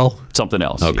else as well? Something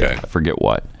else. Okay. Yeah, I forget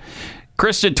what.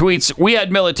 Kristen tweets, we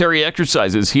had military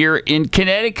exercises here in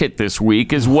Connecticut this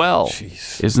week as well.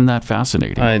 Jeez. Isn't that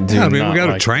fascinating? I mean, we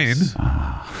got to train.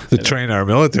 To train our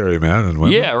military men and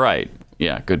women. Yeah, right.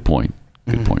 Yeah, good point.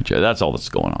 Good point, Jay. That's all that's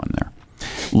going on there.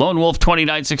 Lone Wolf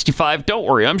 2965, don't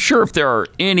worry. I'm sure if there are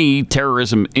any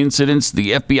terrorism incidents,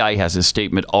 the FBI has a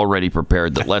statement already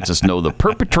prepared that lets us know the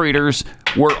perpetrators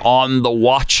were on the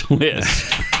watch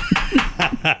list.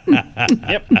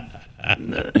 Yep.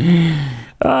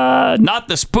 Not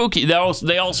the spooky.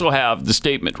 They also have the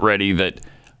statement ready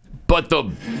but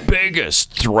the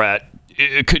biggest threat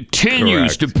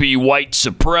continues to be white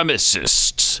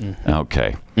supremacists.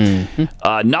 Okay.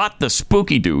 Not the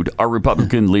spooky dude. Our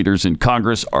Republican leaders in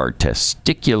Congress are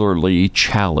testicularly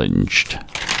challenged.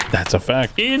 That's a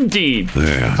fact. Indeed.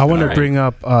 Yeah. I want to bring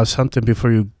up something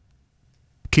before you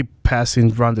keep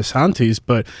passing Ron DeSantis,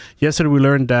 but yesterday we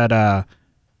learned that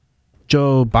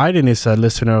Joe Biden is a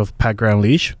listener of Pat Gray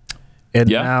Unleashed, and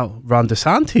now Ron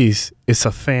DeSantis is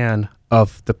a fan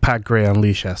of the Pat Gray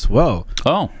Unleashed as well.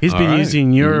 Oh, he's been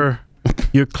using your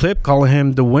clip, calling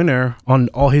him the winner on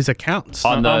all his accounts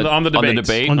on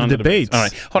the debates. All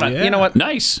right, hold on. Yeah. You know what?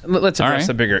 Nice. Let's address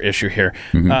the bigger issue here.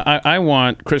 I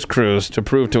want Chris Cruz to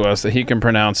prove to us that he can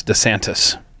pronounce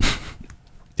DeSantis.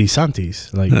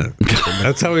 DeSantis, like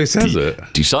that's how he says it.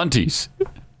 DeSantis.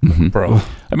 Bro.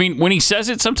 I mean, when he says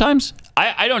it sometimes,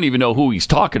 I don't even know who he's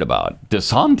talking about.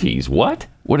 DeSantis. What?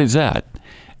 What is that?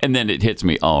 And then it hits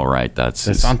me. Oh, right. That's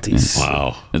DeSantis.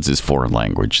 Wow. That's his foreign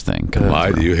language thing.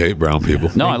 Why do you hate brown people?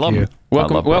 No, I love them.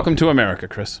 Welcome to America,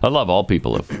 Chris. I love all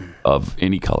people of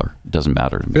any color. It doesn't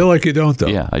matter to me. Feel like you don't, though.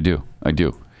 Yeah, I do.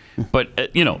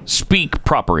 But, speak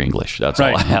proper English. That's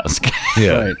all I ask.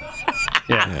 Yeah. Right.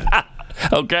 Yeah.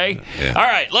 Okay? Yeah. All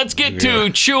right, let's get to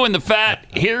chewing the fat.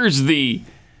 Here's the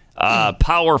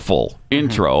powerful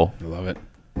intro. I love it.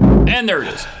 And there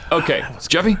it is. Okay,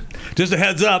 Jeffy? Just a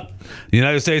heads up. The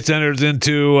United States enters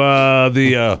into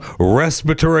the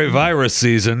respiratory virus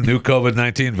season. New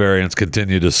COVID-19 variants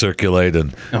continue to circulate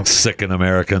and sicken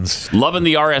Americans. Loving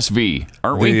the RSV,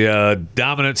 aren't we? The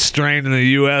dominant strain in the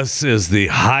U.S. is the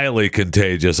highly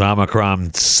contagious Omicron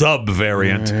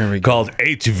subvariant called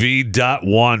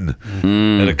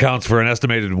HV.1. It accounts for an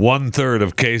estimated 1/3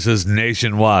 of cases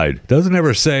nationwide. Doesn't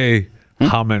ever say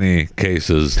how many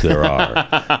cases there are.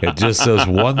 It just says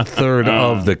 1/3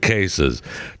 of the cases.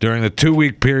 During the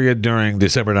 2-week period during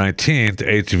December 19th,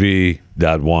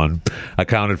 HV.1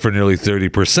 accounted for nearly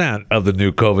 30% of the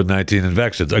new COVID-19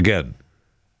 infections. Again,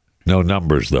 no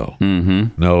numbers, though.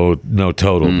 Mm-hmm. No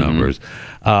total numbers.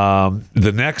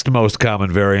 The next most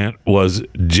common variant was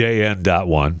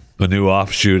JN.1, a new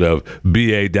offshoot of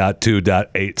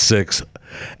BA.2.86,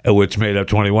 which made up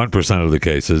 21% of the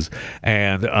cases.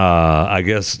 And I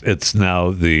guess it's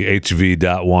now the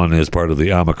HV.1 is part of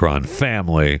the Omicron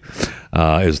family,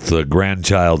 is the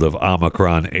grandchild of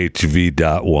Omicron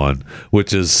HV.1,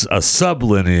 which is a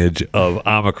sublineage of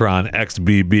Omicron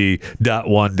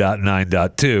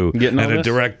XBB.1.9.2 and a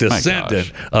direct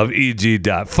descendant of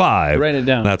EG.5. Write it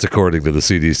down. That's according to the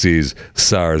CDC's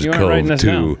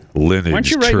SARS-CoV-2 lineage tree. Why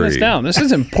don't you write this down? This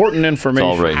is important information.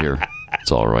 It's all right here. It's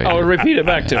all right. Oh, repeat it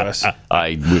back to us.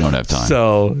 We don't have time.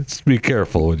 So be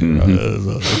careful when you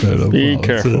be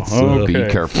careful. Be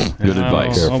careful. Good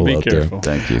advice. I'll be careful.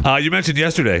 Thank you. You mentioned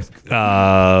yesterday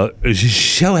Shohei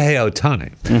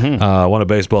Ohtani, one of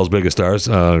baseball's biggest stars,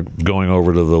 going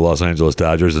over to the Los Angeles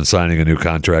Dodgers and signing a new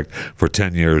contract for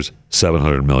 10 years,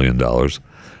 $700 million.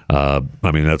 I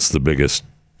mean, that's the biggest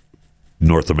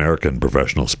North American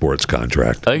professional sports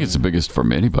contract. I think it's the biggest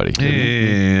from anybody.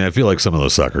 I feel like some of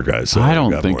those soccer guys. I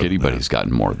don't think anybody's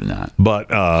gotten more than that. But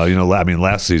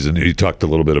last season you talked a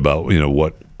little bit about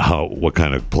what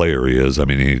kind of player he is. I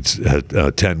mean, he's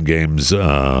had 10 games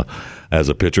as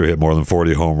a pitcher, hit more than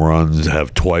 40 home runs,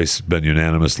 have twice been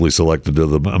unanimously selected to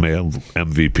the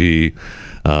MVP.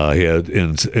 He had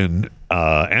in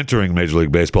entering Major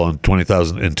League Baseball in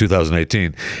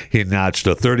 2018, he notched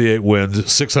 38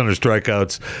 wins, 600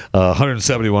 strikeouts,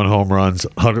 171 home runs,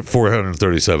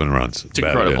 437 runs. It's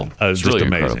incredible. It's just really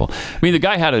amazing. Incredible. I mean, the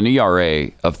guy had an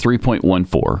ERA of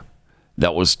 3.14.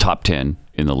 That was top 10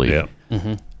 in the league.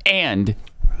 Yeah. And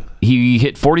he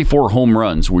hit 44 home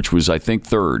runs, which was, I think,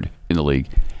 third in the league.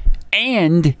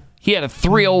 And he had a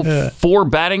 304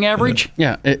 batting average.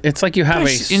 Yeah, it's like you have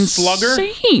That's a slugger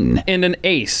and an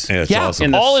ace. Yeah, it's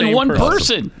awesome. All in one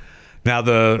person. Now,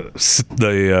 the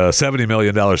 $70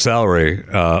 million salary,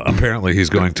 apparently he's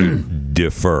going to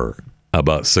defer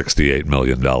about $68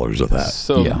 million of that.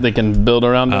 So they can build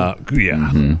around him?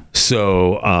 Yeah.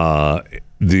 So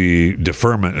the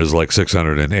deferment is like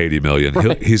 $680 million.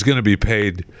 He's going to be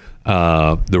paid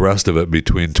the rest of it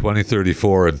between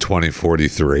 2034 and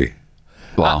 2043.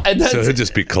 Wow. So he'll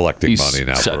just be collecting money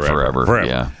now forever.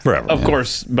 Yeah. Forever. Of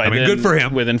course, good for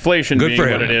him. With inflation being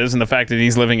what it is and the fact that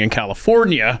he's living in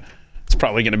California, it's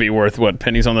probably going to be worth,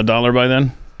 pennies on the dollar by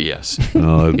then? Yes.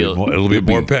 It'll be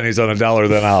more pennies on a dollar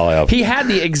than I'll have. He had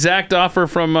the exact offer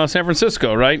from San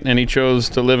Francisco, right? And he chose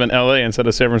to live in L.A. instead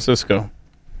of San Francisco.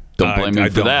 Don't blame him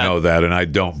for that. I don't know that, and I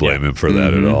don't blame him for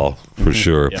that at all, for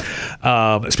sure. Yeah.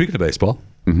 Speaking of baseball,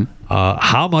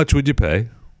 how much would you pay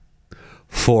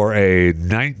for a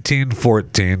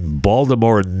 1914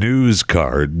 Baltimore News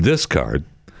card? This card,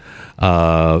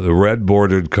 the red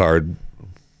bordered card.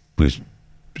 This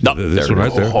one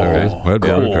right there. There it is. Red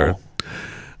bordered card.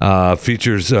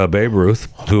 Features Babe Ruth,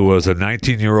 who was a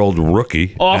 19-year-old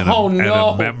rookie and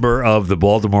a member of the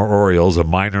Baltimore Orioles, a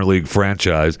minor league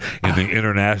franchise in the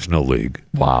International League.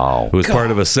 Wow. It was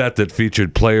part of a set that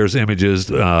featured players'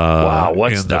 images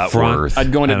what's in that the front. worth?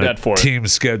 I'd go into debt for it. Team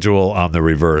schedule on the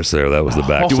reverse there. That was the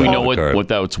back. Do we know what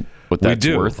that's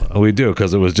worth? We do,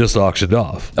 because it was just auctioned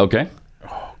off. Okay.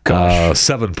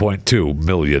 $7.2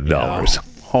 million.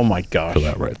 Oh, my gosh. For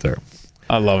that right there.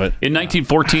 I love it. In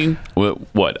 1914,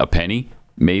 what, a penny?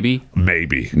 Maybe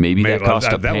that cost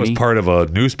a penny? That was part of a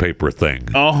newspaper thing.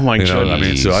 Oh, my God. I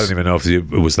mean, so I don't even know if it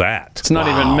was that. It's not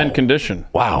even mint condition.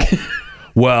 Wow.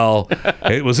 Well,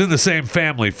 it was in the same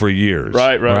family for years.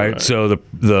 Right. So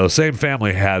the same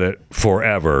family had it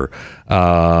forever.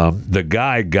 The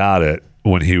guy got it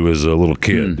when he was a little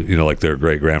kid, like their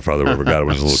great grandfather ever got it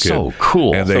when he was a little kid. So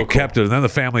cool. And they kept it, and then the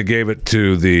family gave it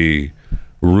to the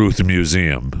Ruth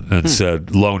Museum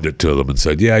and loaned it to them and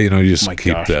said, "Yeah, you just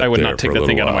keep that." I would there not take for a that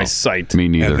thing little out of my while. sight. Me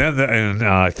neither. And then,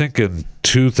 I think in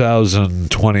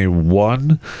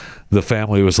 2021, the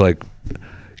family was like,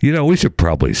 we should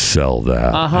probably sell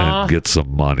that and get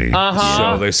some money.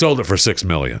 So they sold it for $6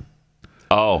 million.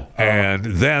 Oh, and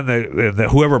then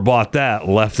whoever bought that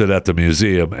left it at the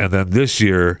museum. And then this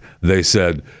year they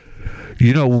said,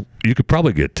 you could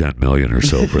probably get $10 million or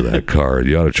so for that card.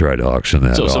 You ought to try to auction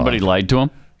that. So off. somebody lied to him.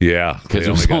 Yeah, because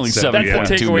it was only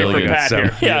 $7.2 million.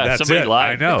 Yeah, somebody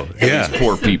lied. I know. Yeah, these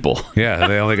poor people. Yeah,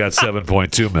 they only got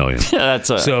 $7.2 million. Yeah,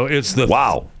 so it's the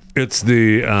It's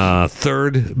the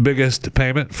third biggest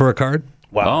payment for a card.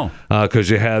 Wow. Because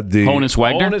you had the Honus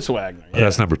Wagner. Honus Wagner. Yeah.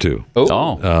 That's number 2.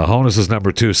 Honus is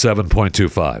number 2,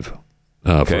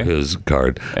 7.25 for his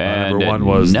card. And number 1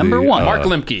 was number 1, Mark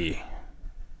Lemke.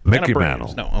 Mickey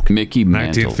Mantle. No, okay. Mickey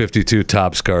Mantle. 1952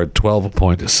 Topps card,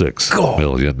 $12.6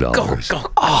 million.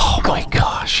 Oh my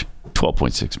gosh,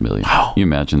 $12.6 million. Wow. You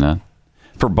imagine that?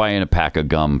 For buying a pack of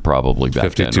gum, probably back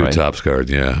 52 then, right? Topps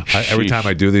card, yeah. Every time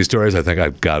I do these stories, I think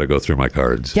I've got to go through my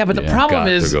cards. Yeah, but the problem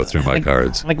is, to go through my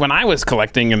cards. Like when I was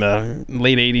collecting in the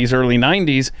late 80s, early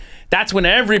 90s, that's when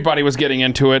everybody was getting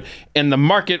into it, and the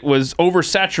market was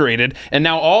oversaturated. And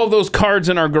now all those cards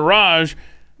in our garage,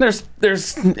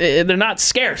 they're not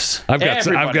scarce. I've got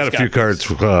a few cards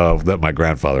that my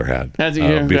grandfather had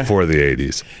before the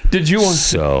 80s. Did you want?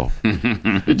 So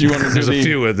did you want to? There's a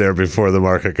few in there before the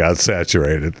market got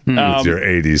saturated with your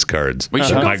 80s cards. We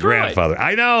should go my through grandfather.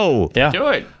 I know. Yeah, do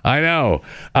it. I know.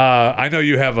 I know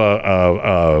you have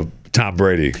a Tom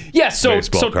Brady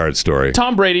baseball card story.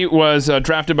 Tom Brady was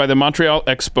drafted by the Montreal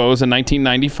Expos in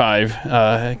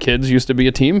 1995. Kids used to be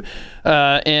a team.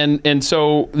 And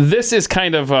so this is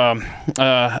kind of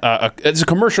it's a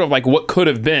commercial of like what could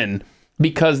have been,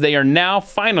 because they are now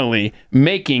finally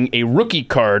making a rookie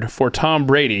card for Tom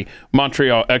Brady,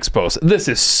 Montreal Expos. This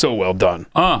is so well done.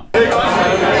 Oh,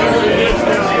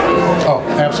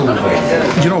 absolutely.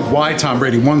 You know why Tom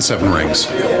Brady won 7 rings?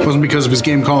 It wasn't because of his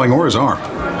game calling or his arm.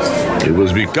 It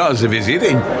was because of his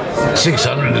hitting.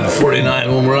 649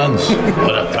 home runs.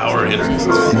 What a power hitter.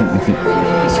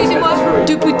 Excusez-moi,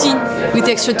 2 poutines with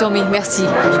extra Tommy, merci.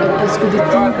 There's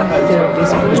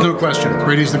no question.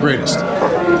 Brady's the greatest.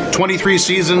 23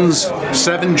 seasons,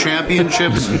 7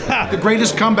 championships. The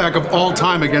greatest comeback of all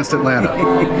time against Atlanta.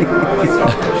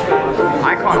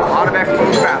 I caught a lot of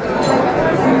Expos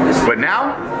fastballs. But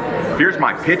now, here's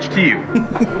my pitch to you.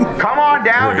 Come on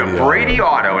down to Brady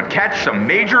Auto and catch some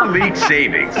major league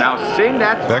savings. Now sing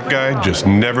that. That guy just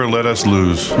never let us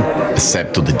lose.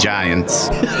 Except to the Giants.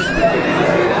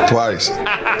 Twice.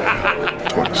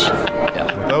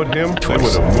 Without him, they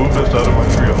would have moved us out of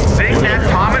Montreal. Sing that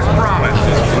Thomas Promise.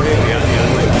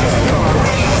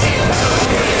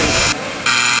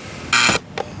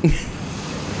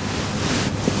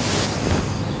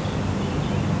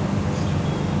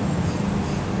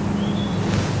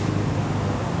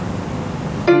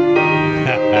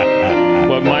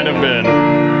 What might have been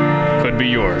could be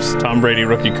yours. Tom Brady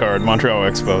rookie card, Montreal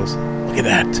Expos. Look at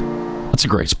that. That's a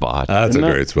great spot. That's a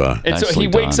great spot. And so he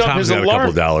wakes up. Tom's His got alarm. a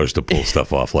couple dollars to pull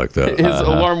stuff off like that. His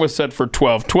alarm was set for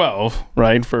 12:12,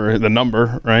 right, for the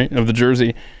number, right, of the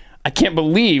jersey. I can't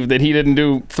believe that he didn't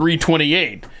do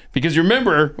 3:28, because you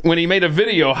remember when he made a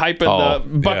video hyping the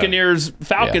Buccaneers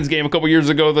Falcons game a couple years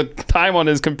ago, the time on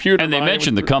his computer, and they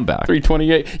mentioned the comeback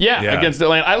 3:28, against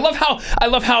Atlanta. I love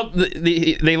how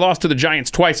they lost to the Giants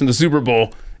twice in the Super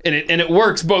Bowl. And it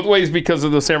works both ways because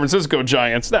of the San Francisco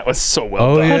Giants. That was so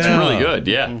well done. That's really good.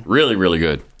 Yeah, really, really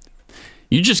good.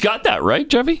 You just got that, right,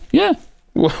 Jeffy? Yeah.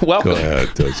 Welcome. Go ahead.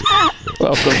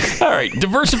 Welcome. All right.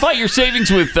 Diversify your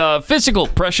savings with physical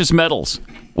precious metals.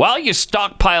 While you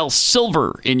stockpile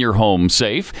silver in your home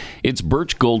safe, it's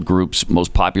Birch Gold Group's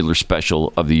most popular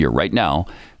special of the year right now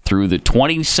through the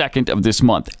 22nd of this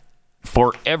month.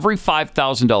 For every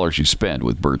 $5,000 you spend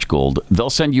with Birch Gold, they'll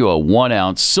send you a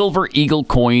 1-ounce Silver Eagle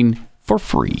coin for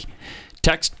free.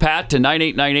 Text PAT to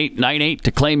 989898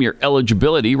 to claim your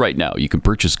eligibility right now. You can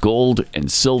purchase gold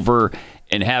and silver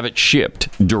and have it shipped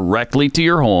directly to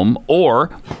your home,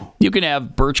 or you can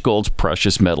have Birch Gold's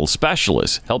precious metal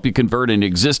specialists help you convert an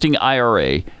existing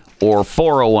IRA or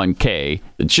 401k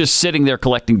that's just sitting there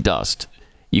collecting dust.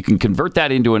 You can convert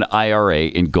that into an IRA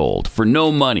in gold for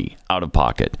no money out of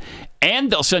pocket.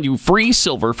 And they'll send you free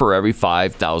silver for every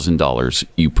 $5,000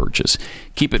 you purchase.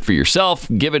 Keep it for yourself,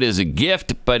 give it as a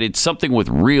gift, but it's something with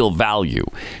real value.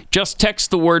 Just text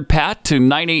the word PAT to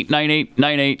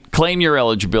 989898, claim your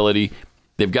eligibility.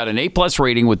 They've got an A+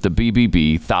 rating with the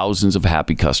BBB, thousands of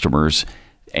happy customers.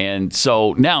 And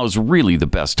so now is really the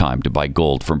best time to buy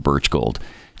gold from Birch Gold.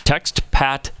 Text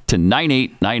PAT to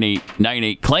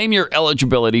 989898. Claim your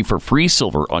eligibility for free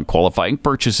silver on qualifying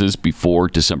purchases before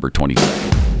December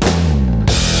 22nd.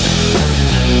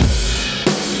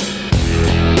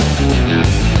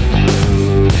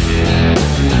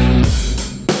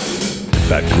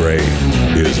 Pat Gray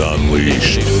is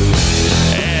unleashed.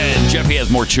 And Jeffy has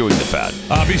more Chewing the Fat.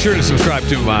 Be sure to subscribe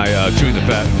to my Chewing the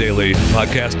Fat Daily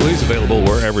podcast, please. Available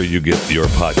wherever you get your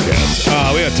podcasts.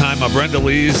 We had time. Brenda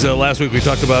Lee's. Last week we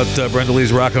talked about Brenda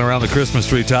Lee's rocking around the Christmas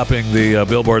tree, topping the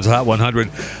Billboard's Hot 100.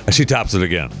 She tops it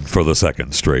again for the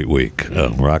second straight week.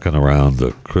 Rocking around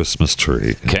the Christmas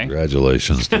tree. Okay.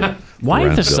 Congratulations to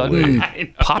Why the sudden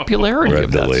popularity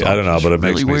of that song? I don't know, but it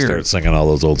makes really me weird. start singing all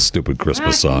those old stupid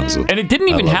Christmas songs. And it didn't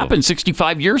even happen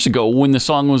 65 years ago when the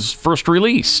song was first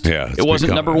released. Yeah, it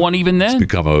wasn't number one even then. It's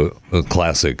become a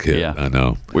classic hit. Yeah. I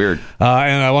know. Weird.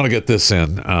 And I want to get this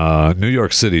in. New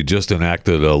York City just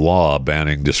enacted a law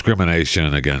banning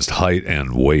discrimination against height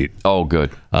and weight. Oh,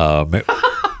 good.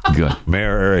 Good.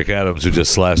 Mayor Eric Adams, who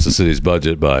just slashed the city's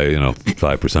budget by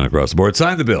 5% across the board,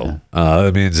 signed the bill.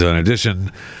 It means in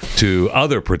addition to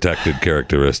other protected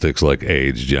characteristics like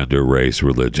age, gender, race,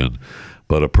 religion,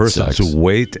 but a person's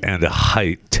weight and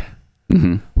height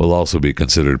will also be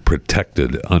considered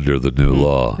protected under the new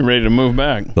law. You ready to move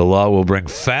back? The law will bring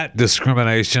fat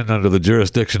discrimination under the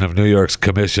jurisdiction of New York's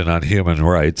Commission on Human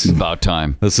Rights. About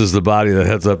time. This is the body that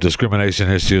heads up discrimination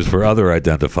issues for other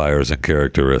identifiers and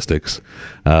characteristics.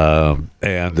 And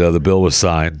the bill was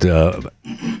signed. The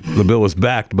bill was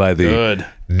backed by the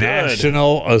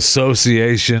National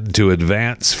Association to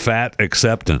Advance Fat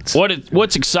Acceptance.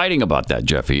 What's exciting about that,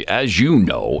 Jeffy, as you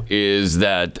know, is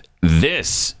that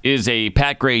this is a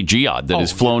Pat Gray jihad that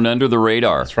has flown under the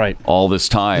radar. That's right. All this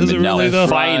time. Is it And now really, though?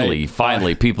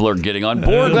 finally, people are getting on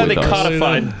board Glad with they us.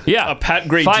 codified a Pat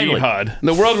Gray Finally. jihad.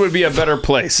 The world would be a better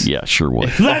place. Yeah, sure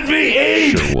would. Let me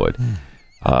eat! Sure would.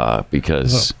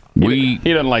 Because we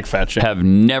he doesn't like fat shaming. have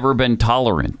never been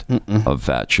tolerant of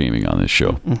fat shaming on this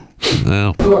show.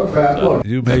 Well, Look, Pat, look.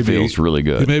 you may That feels really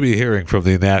good. You may be hearing from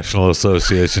the National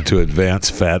Association to Advance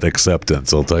Fat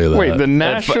Acceptance. I'll tell you that. Wait, the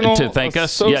National to thank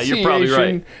us? Yeah, you're probably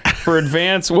right. For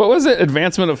what was it?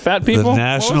 Advancement of fat people? The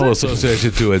National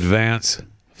Association to Advance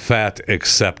Fat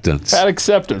Acceptance. Fat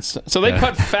acceptance. So they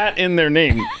put fat in their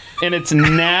name, and it's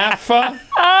NAFA,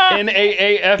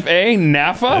 NAAFA,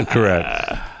 NAFA.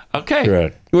 Correct. Okay.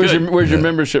 Correct. Where's your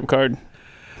membership card?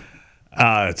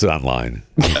 It's online.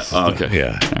 Okay.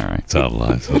 Yeah. All right. It's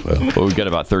online. So, Well, we've got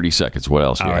about 30 seconds. What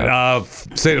else do all we have?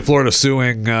 right. State of Florida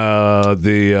suing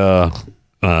the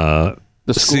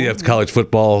CF College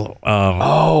Football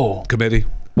Committee.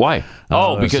 Why?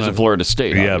 Because of Florida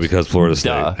State. Yeah, because Florida State.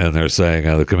 Duh. And they're saying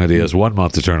the committee has 1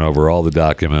 month to turn over all the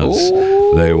documents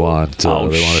they want. They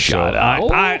want to show. shut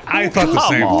up. I thought the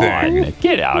same thing.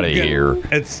 Get out of here.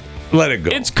 Let it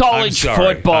go. It's college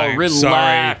football.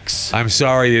 Relax. Sorry. I'm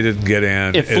sorry you didn't get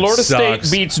in. If Florida State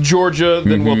beats Georgia,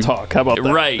 then we'll talk. How about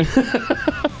that? Right.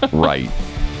 Right.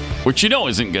 Which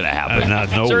isn't going to happen.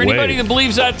 No Is there way. anybody that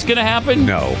believes that's going to happen?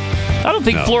 No. I don't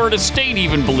think No. Florida State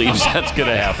even believes that's going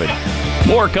to happen.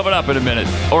 More coming up in a minute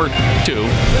or two.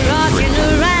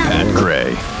 Pat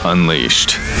Gray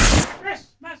Unleashed.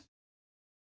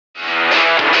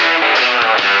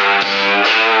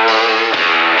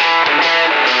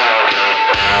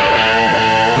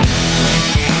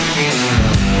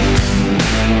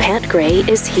 Pat Gray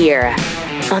is here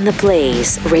on the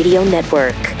Blaze Radio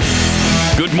Network.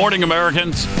 Good morning,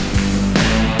 Americans.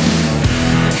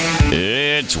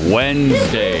 It's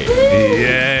Wednesday.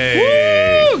 Yay.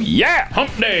 Woo! Yeah.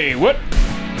 Hump day. What?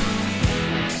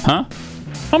 Huh?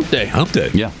 Hump day. Hump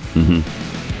day. Yeah.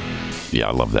 Yeah,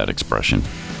 I love that expression.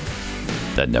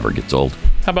 That never gets old.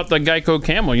 How about the Geico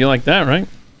camel? You like that, right?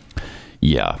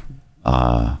 Yeah.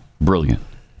 Brilliant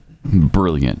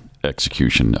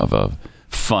execution of a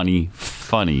funny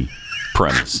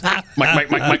premise.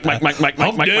 Mike.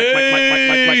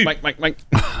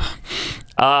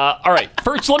 All right.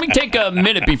 First, let me take a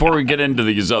minute before we get into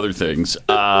these other things.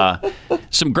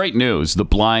 Some great news. The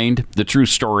Blind, the true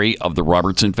story of the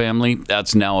Robertson family,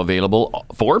 that's now available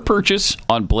for purchase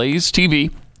on Blaze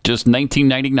TV, just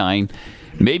 $19.99.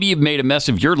 Maybe you've made a mess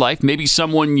of your life. Maybe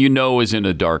someone you know is in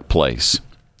a dark place.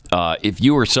 If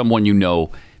you or someone you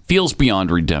know feels beyond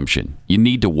redemption, you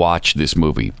need to watch this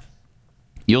movie.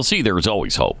 You'll see there is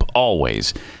always hope,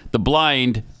 always. The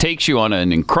Blind takes you on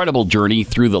an incredible journey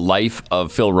through the life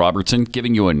of Phil Robertson,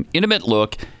 giving you an intimate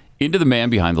look into the man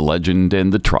behind the legend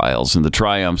and the trials and the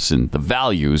triumphs and the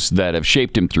values that have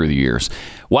shaped him through the years.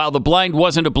 While The Blind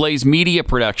wasn't a Blaze Media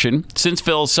production, since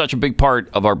Phil's such a big part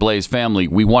of our Blaze family,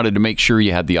 we wanted to make sure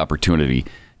you had the opportunity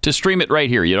to stream it right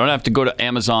here. You don't have to go to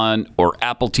Amazon or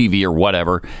Apple TV or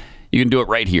whatever. You can do it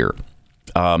right here.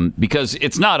 Because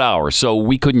it's not ours, so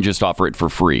we couldn't just offer it for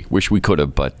free. Wish we could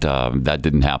have, but that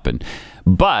didn't happen.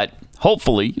 But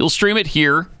hopefully you'll stream it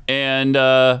here, and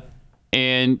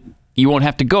you won't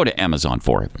have to go to Amazon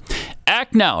for it.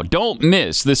 Act now. Don't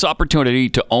miss this opportunity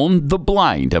to own The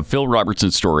Blind, a Phil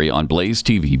Robertson story on Blaze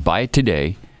TV. Buy it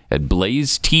today at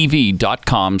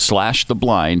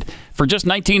blazetv.com/theblind for just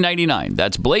 $19.99.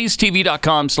 That's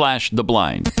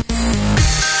blazetv.com/theblind.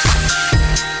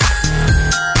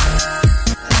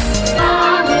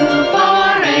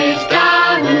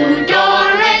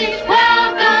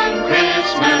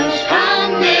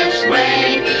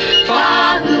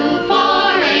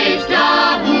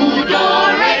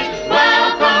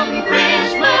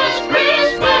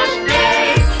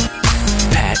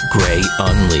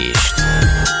 Unleashed.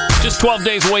 Just 12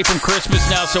 days away from Christmas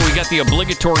now, so we got the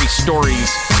obligatory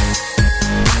stories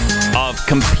of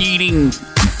competing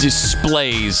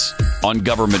displays on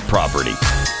government property.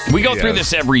 We go through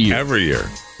this every year. Every year.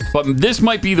 But this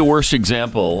might be the worst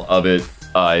example of it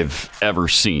I've ever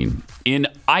seen. In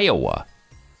Iowa,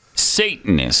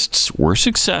 Satanists were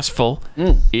successful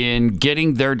in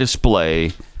getting their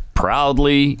display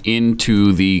proudly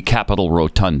into the Capitol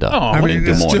Rotunda. I mean,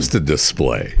 it's just a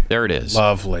display. There it is.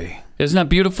 Lovely. Isn't that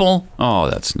beautiful?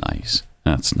 Oh, that's nice.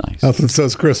 That's nice. Nothing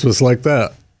says Christmas like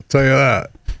that. I'll tell you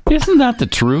that. Isn't that the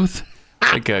truth?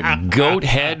 Like a goat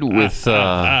head with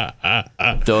the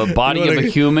body of a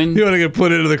human. You want to get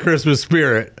put into the Christmas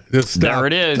spirit. Just stop, there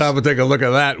it is. Stop and take a look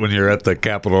at that when you're at the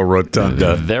Capitol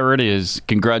Rotunda. There it is.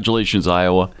 Congratulations,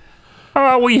 Iowa.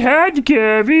 We had to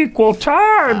give equal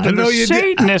time to the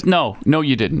Satanists. No,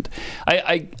 you didn't.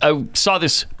 I saw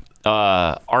this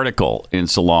article in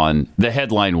Salon. The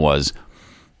headline was,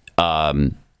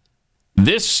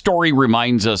 this story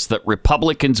reminds us that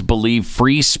Republicans believe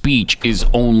free speech is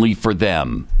only for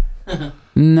them.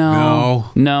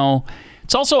 No.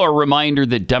 It's also a reminder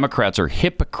that Democrats are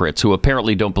hypocrites who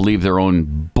apparently don't believe their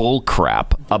own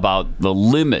bullcrap about the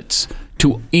limits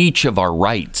to each of our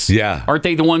rights. Yeah. Aren't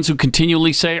they the ones who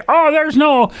continually say, there's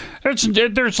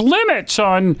limits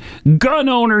on gun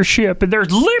ownership and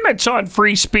there's limits on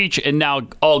free speech, and now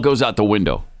all goes out the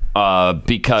window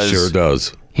because sure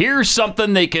does. Here's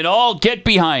something they can all get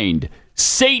behind: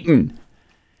 Satan.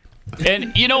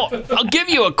 And, I'll give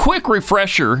you a quick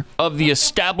refresher of the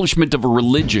establishment of a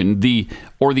religion, the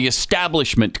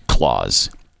Establishment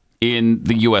Clause in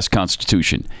the U.S.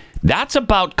 Constitution. That's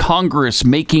about Congress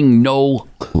making no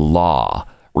law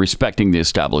respecting the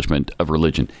establishment of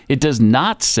religion. It does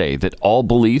not say that all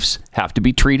beliefs have to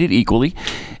be treated equally.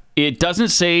 It doesn't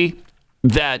say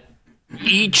that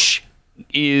each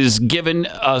is given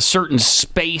a certain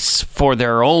space for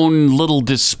their own little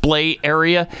display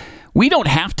area. We don't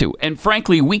have to. And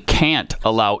frankly, we can't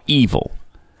allow evil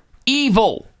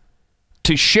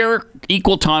to share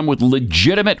equal time with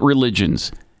legitimate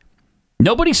religions.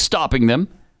 Nobody's stopping them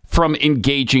from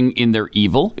engaging in their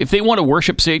evil. If they want to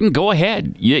worship Satan, go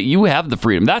ahead. You have the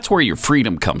freedom. That's where your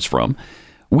freedom comes from.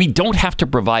 We don't have to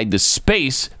provide the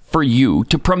space for you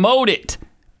to promote it.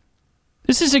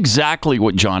 This is exactly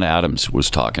what John Adams was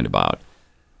talking about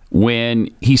when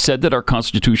he said that our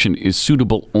Constitution is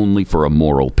suitable only for a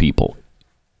moral people.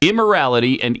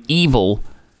 Immorality and evil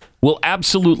will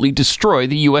absolutely destroy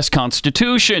the U.S.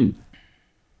 Constitution.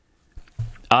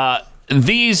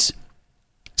 These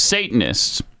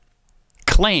Satanists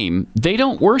claim they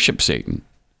don't worship Satan.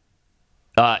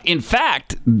 In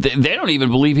fact, they don't even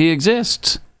believe he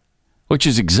exists, which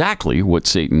is exactly what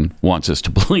Satan wants us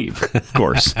to believe, of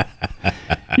course.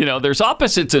 There's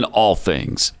opposites in all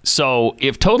things. So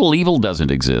if total evil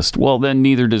doesn't exist, well, then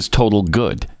neither does total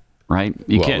good, right?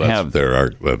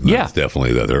 That's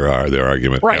definitely their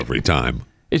argument right. Every time.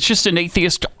 It's just an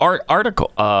atheist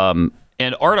argument.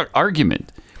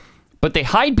 But they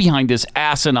hide behind this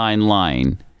asinine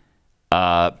line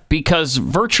because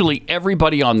virtually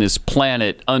everybody on this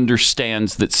planet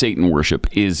understands that Satan worship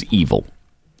is evil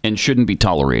and shouldn't be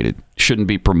tolerated, shouldn't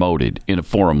be promoted in a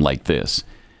forum like this.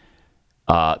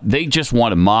 They just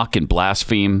want to mock and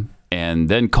blaspheme and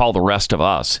then call the rest of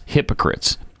us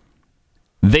hypocrites.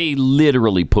 They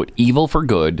literally put evil for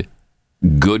good,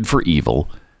 good for evil,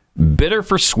 bitter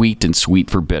for sweet, and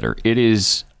sweet for bitter. It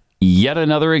is yet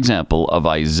another example of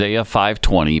Isaiah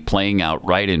 5:20 playing out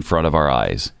right in front of our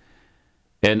eyes.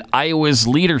 And Iowa's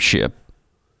leadership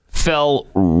fell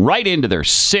right into their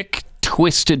sick,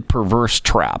 twisted, perverse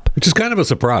trap. Which is kind of a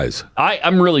surprise.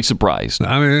 I'm really surprised.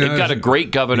 I mean, they've got a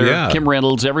great governor, Kim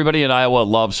Reynolds. Everybody in Iowa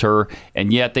loves her,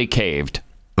 and yet they caved.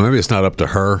 Maybe it's not up to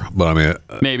her, but I mean,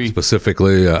 maybe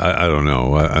specifically, I don't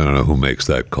know. I don't know who makes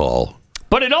that call.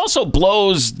 But it also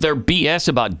blows their BS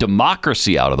about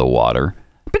democracy out of the water.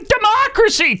 But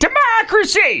democracy!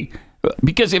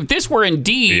 Because if this were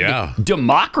indeed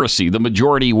democracy, the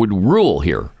majority would rule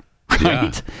here, right?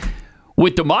 Yeah.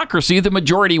 With democracy, the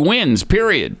majority wins,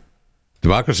 period.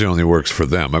 Democracy only works for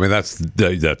them. I mean,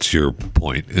 that's your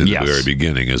point in the very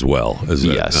beginning as well. Is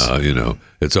that,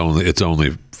 it's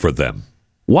only for them.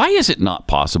 Why is it not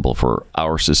possible for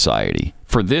our society,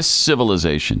 for this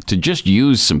civilization, to just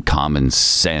use some common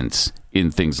sense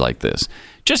in things like this?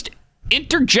 Just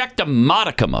interject a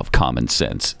modicum of common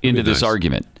sense into this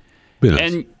argument.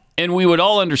 Nice. And we would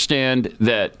all understand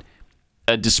that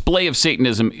a display of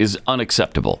Satanism is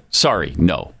unacceptable. Sorry,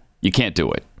 no, you can't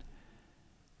do it.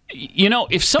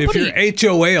 If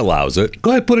your HOA allows it,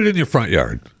 go ahead, put it in your front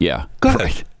yard. Yeah. Go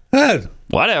ahead. Right.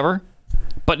 Whatever.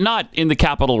 But not in the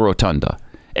Capitol Rotunda.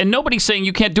 And nobody's saying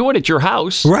you can't do it at your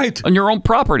house. Right. On your own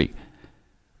property.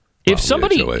 If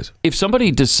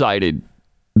somebody decided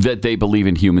that they believe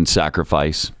in human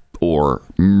sacrifice or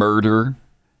murder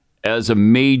as a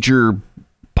major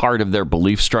part of their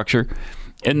belief structure,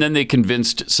 and then they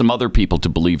convinced some other people to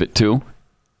believe it too,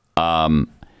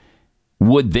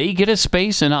 would they get a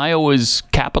space in Iowa's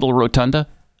Capitol Rotunda?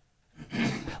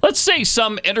 Let's say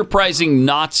some enterprising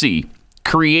Nazi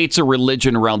creates a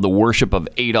religion around the worship of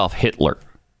Adolf Hitler,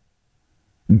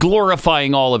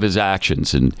 glorifying all of his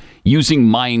actions and using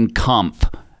Mein Kampf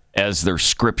as their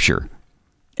scripture.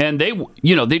 And they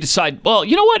decide, well,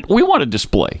 you know what? We want a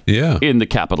display in the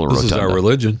Capitol Rotunda. This is our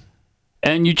religion.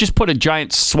 And you just put a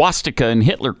giant swastika and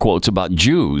Hitler quotes about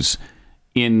Jews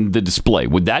in the display.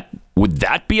 Would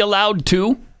that be allowed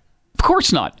too? Of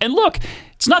course not. And look,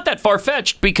 it's not that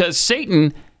far-fetched because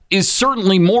Satan is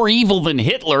certainly more evil than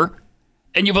Hitler,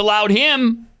 and you've allowed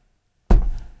him.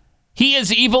 He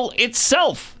is evil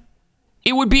itself.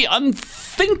 It would be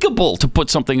unthinkable to put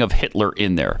something of Hitler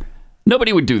in there.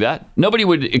 Nobody would do that. Nobody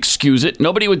would excuse it.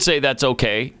 Nobody would say that's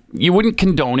okay. You wouldn't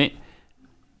condone it.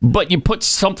 But you put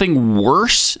something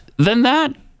worse than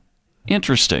that?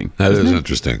 Interesting. That is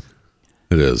interesting.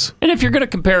 It is. And if you're going to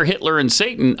compare Hitler and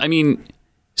Satan, I mean,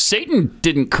 Satan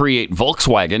didn't create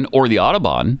Volkswagen or the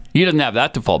Autobahn. He doesn't have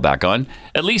that to fall back on.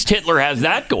 At least Hitler has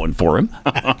that going for him,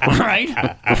 right?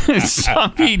 Did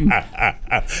Satan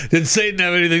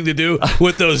have anything to do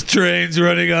with those trains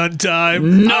running on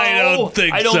time? No,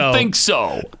 I don't think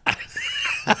so.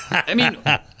 I mean,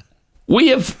 we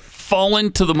have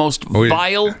fallen to the most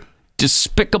vile,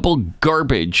 despicable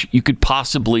garbage you could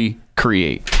possibly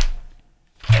create.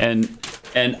 And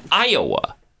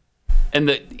Iowa and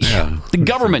the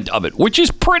government of it, which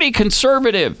is pretty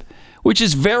conservative, which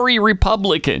is very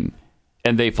Republican,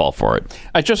 and they fall for it.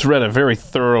 I just read a very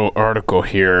thorough article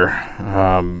here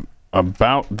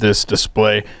about this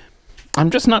display. I'm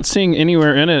just not seeing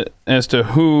anywhere in it as to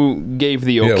who gave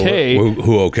the okay. Who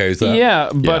okays that? Yeah,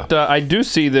 but I do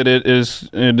see that it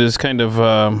is kind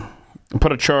of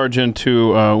put a charge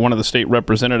into one of the state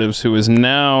representatives who is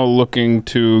now looking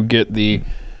to get the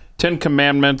 10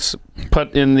 Commandments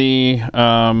put in the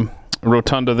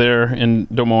rotunda there in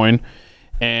Des Moines,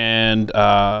 and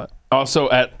also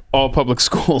at all public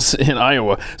schools in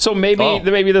Iowa. So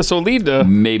maybe this will lead to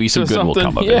some good will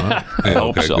come of it. I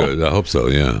hope so. Good. I hope so.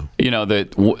 Yeah.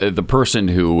 The person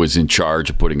who was in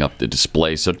charge of putting up the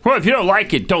display said, "Well, if you don't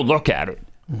like it, don't look at it."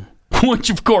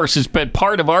 Which, of course, has been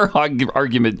part of our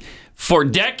argument for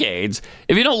decades.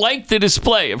 If you don't like the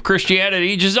display of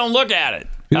Christianity, just don't look at it.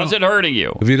 How's it hurting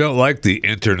you? If you don't like the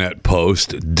internet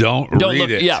post, don't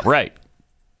read it. Yeah, right.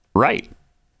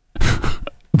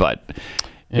 But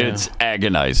it's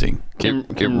agonizing.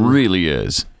 It really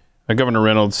is. Governor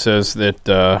Reynolds says that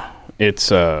the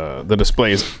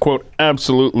display is, quote,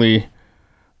 absolutely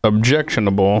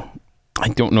objectionable. I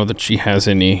don't know that she has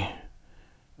any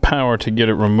power to get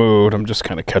it removed. I'm just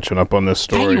kind of catching up on this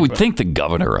story. You would think the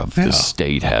governor of the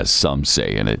state has some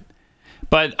say in it.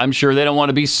 But I'm sure they don't want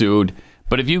to be sued.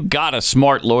 But if you got a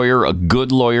smart lawyer, a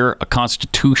good lawyer, a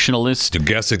constitutionalist, I'm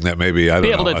guessing that maybe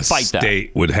a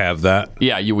state would have that.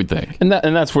 Yeah, you would think, and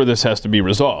that's where this has to be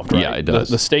resolved, right? Yeah, it does.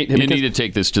 The state. You need to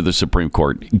take this to the Supreme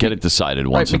Court, get it decided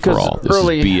once and for all. This is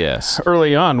BS.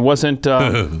 Early on, wasn't?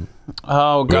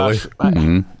 Oh gosh,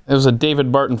 really? It was a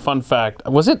David Barton fun fact.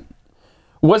 Was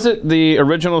it the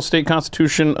original state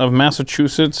constitution of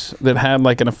Massachusetts that had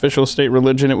like an official state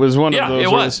religion? It was one of those. Yeah,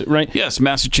 it was. Right. Yes,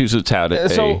 Massachusetts had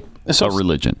a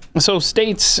religion. So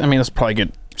states, I mean, this probably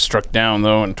get struck down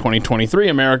though in 2023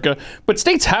 America, but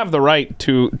states have the right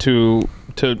to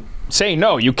say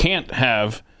no. You can't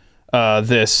have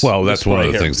this. Well, that's one of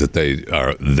the here. things that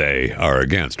they are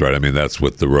against, right? I mean, that's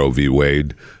with the Roe v.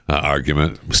 Wade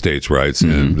argument, states' rights,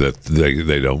 and that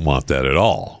they don't want that at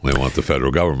all. They want the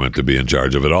federal government to be in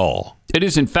charge of it all. It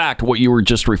is, in fact, what you were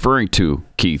just referring to,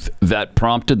 Keith, that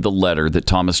prompted the letter that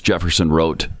Thomas Jefferson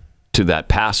wrote to that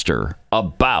pastor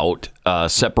about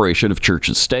separation of church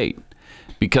and state.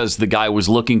 Because the guy was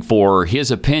looking for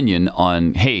his opinion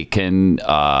on, hey, can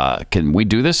we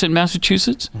do this in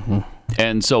Massachusetts?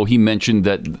 And so he mentioned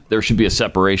that there should be a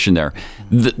separation there.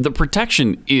 The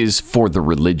protection is for the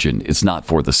religion. It's not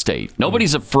for the state.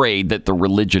 Nobody's afraid that the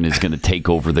religion is going to take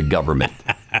over the government.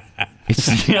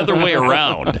 It's the other way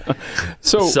around.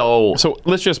 So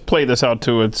let's just play this out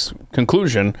to its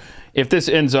conclusion. If this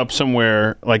ends up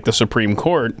somewhere like the Supreme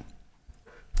Court,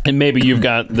 and maybe you've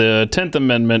got the 10th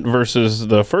Amendment versus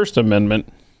the First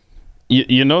Amendment,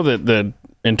 you know that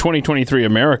in 2023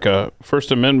 America,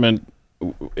 First Amendment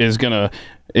is gonna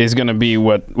be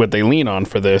what they lean on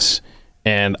for this,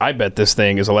 and I bet this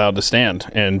thing is allowed to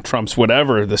stand and trumps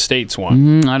whatever the states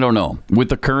want. I don't know. With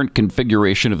the current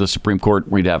configuration of the Supreme Court,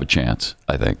 we'd have a chance,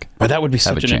 I think. But that would be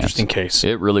such an interesting case.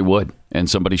 It really would, and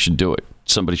somebody should do it.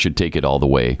 Somebody should take it all the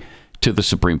way to the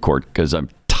Supreme Court, because I'm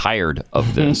tired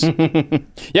of this. Yeah,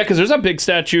 because there's a big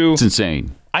statue. It's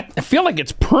insane. I feel like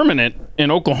it's permanent in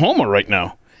Oklahoma right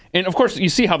now. And of course, you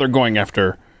see how they're going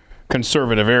after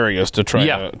conservative areas to try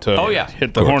to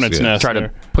hit the hornet's nest. Try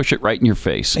to push it right in your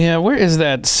face. Yeah, where is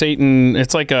that Satan?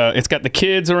 It's like it's got the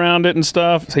kids around it and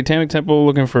stuff. Satanic Temple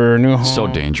looking for a new home. So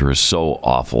dangerous, so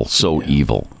awful, so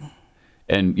evil.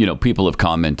 And, people have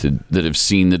commented that have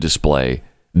seen the display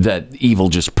that evil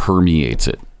just permeates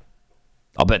it.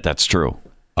 I'll bet that's true.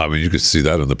 I mean, you could see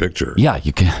that in the picture. Yeah,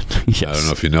 you can. Yes. I don't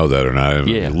know if you know that or not. I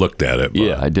haven't looked at it. But.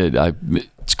 Yeah, I did.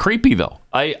 It's creepy, though.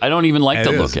 I don't even like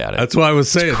to look at it. That's why I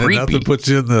was saying that to put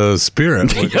you in the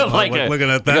spirit. Looking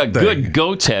at that a good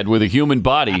goat's head with a human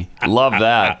body. Love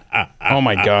that. Oh,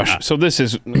 my gosh. So this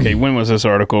is... Okay, when was this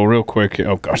article? Real quick.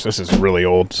 Oh, gosh, this is really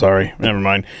old. Sorry. Never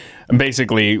mind.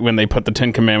 Basically, when they put the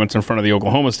 10 Commandments in front of the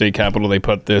Oklahoma State Capitol, they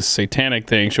put this satanic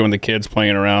thing showing the kids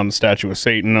playing around the statue of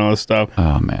Satan and all this stuff.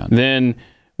 Oh, man. Then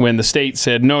when the state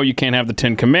said, no, you can't have the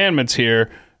 10 Commandments here,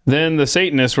 then the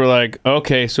Satanists were like,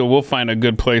 okay, so we'll find a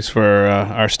good place for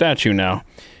our statue now.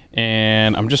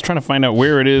 And I'm just trying to find out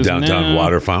where it is Downtown now.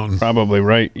 Water Fountain? Probably,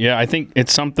 right. Yeah, I think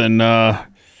it's something, I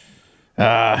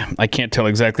can't tell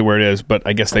exactly where it is, but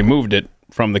I guess they moved it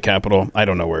from the Capitol. I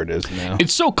don't know where it is now.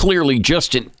 It's so clearly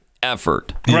just an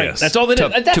effort. Right. Yes. That's all that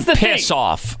is. That's the piss thing.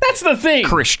 off That's the thing.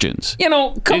 Christians.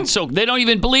 And so they don't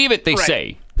even believe it, they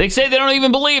say. They say they don't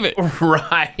even believe it.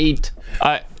 Right.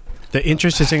 The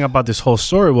interesting thing about this whole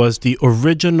story was the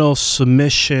original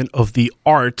submission of the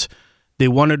art. They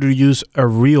wanted to use a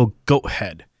real goat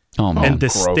head. Oh, man. And the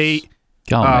Gross. state...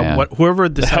 man. Whoever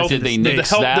did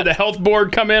the health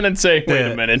board come in and say,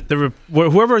 wait a minute?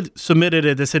 Whoever submitted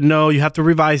it, they said, no, you have to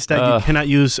revise that. You cannot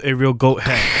use a real goat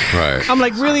head. Right. I'm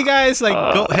like, really, guys?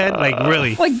 Like, goat head? Like,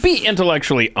 really? Like, be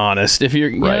intellectually honest. If you're,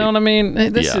 you know what I mean?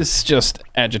 This is just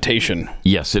agitation.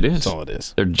 Yes, it is. That's all it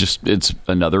is. It's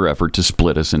another effort to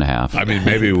split us in half. I mean,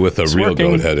 maybe with a real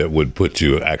goat head, it would put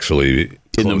you actually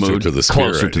in the mood, to the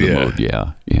spirit. Closer to the mood,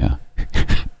 yeah.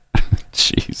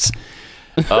 Jeez.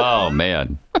 Oh,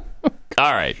 man.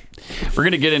 All right. We're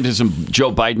going to get into some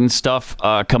Joe Biden stuff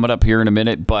coming up here in a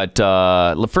minute. But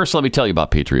first, let me tell you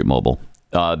about Patriot Mobile.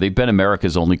 They've been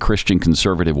America's only Christian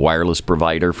conservative wireless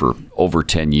provider for over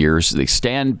 10 years. They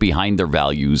stand behind their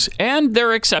values and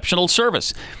their exceptional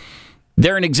service.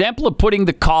 They're an example of putting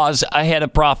the cause ahead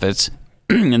of profits.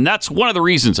 And that's one of the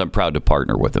reasons I'm proud to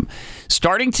partner with them.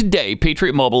 Starting today,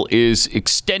 Patriot Mobile is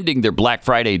extending their Black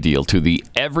Friday deal to the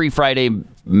Every Friday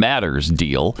Matters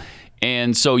deal.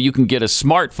 And so you can get a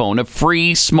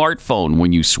free smartphone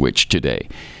when you switch today.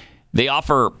 They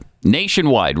offer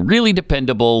nationwide, really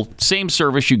dependable, same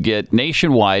service you get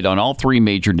nationwide on all three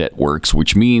major networks,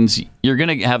 which means you're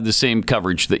going to have the same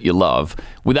coverage that you love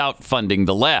without funding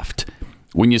the left.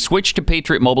 When you switch to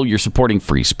Patriot Mobile, you're supporting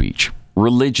free speech,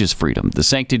 religious freedom, the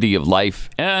sanctity of life,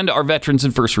 and our veterans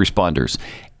and first responders.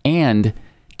 And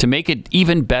to make it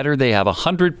even better, they have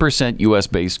 100%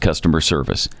 U.S.-based customer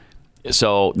service.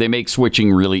 So they make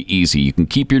switching really easy. You can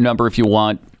keep your number if you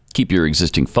want, keep your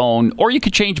existing phone, or you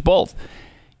could change both.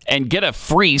 And get a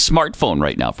free smartphone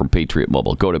right now from Patriot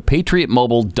Mobile. Go to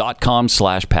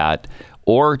patriotmobile.com/Pat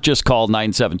or just call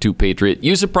 972-PATRIOT.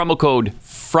 Use the promo code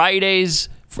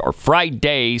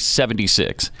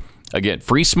Friday76. Again,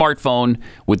 free smartphone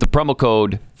with the promo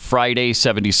code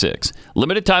Friday76.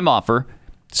 Limited time offer.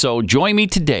 So join me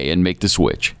today and make the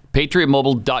switch.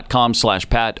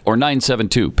 PatriotMobile.com/Pat or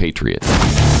 972-PATRIOT.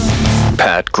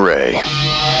 Pat Gray.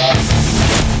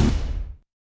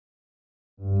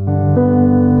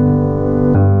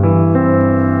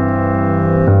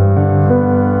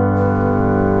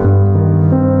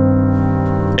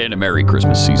 And a Merry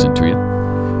Christmas season to you.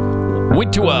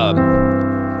 Went to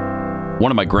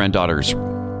one of my granddaughter's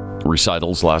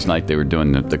recitals last night. They were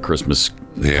doing the Christmas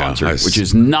concert, which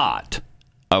is not.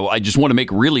 I just want to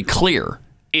make really clear.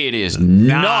 It is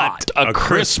not a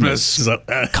Christmas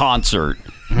concert.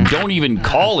 Don't even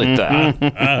call it that.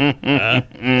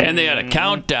 And they had a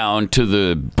countdown to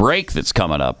the break that's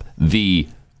coming up. The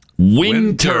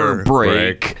winter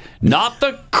break. Not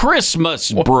the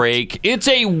Christmas break. It's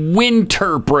a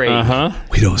winter break.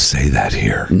 We don't say that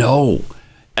here. No.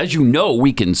 As you know,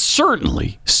 we can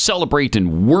certainly celebrate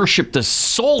and worship the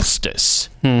solstice,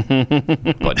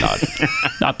 but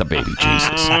not the baby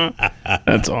Jesus.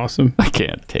 That's awesome. I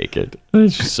can't take it.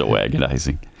 It's just so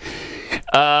agonizing.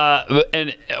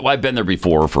 And I've been there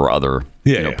before for other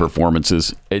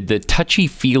performances. The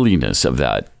touchy-feeliness of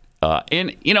that.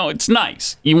 And, it's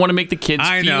nice. You want to make the kids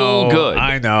feel good.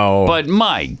 I know. But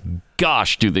my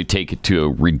gosh, do they take it to a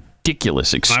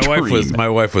ridiculous extreme. My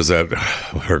wife was at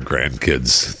her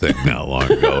grandkids thing not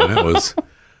long ago, and it was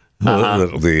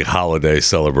the holiday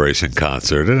celebration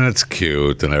concert, and it's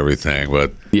cute and everything,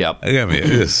 but I mean,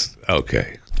 it's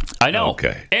okay. I know.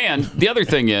 Okay. And the other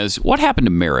thing is, what happened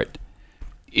to merit?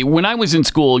 When I was in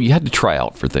school, you had to try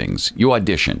out for things. You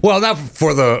auditioned. Well, not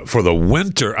for the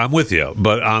winter. I'm with you,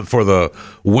 but for the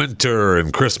winter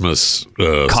and Christmas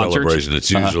celebration, it's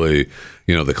usually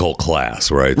the whole class,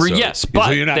 right? So, yes, but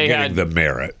so you're not getting the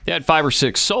merit. They had 5 or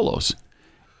 6 solos,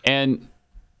 and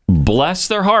bless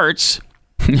their hearts.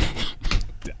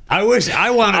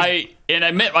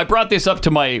 I brought this up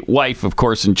to my wife, of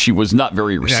course, and she was not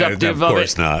very receptive of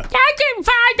course not. I can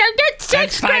find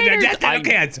sixth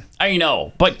graders. I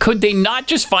know, but could they not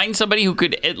just find somebody who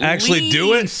could actually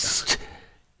do it?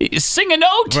 Sing a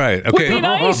note? Right. Okay. Would be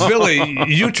nice. Billy,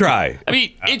 you try. I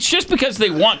mean, it's just because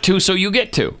they want to, so you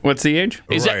get to. What's the age?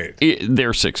 They're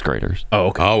 6th graders. Oh,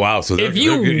 okay. Oh, wow. So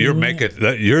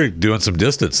you're doing some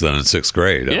distance then in 6th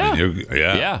grade. I mean,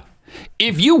 yeah.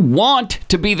 If you want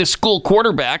to be the school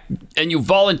quarterback and you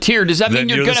volunteer, does that mean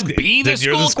you're going to be the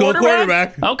school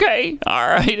quarterback? Okay. All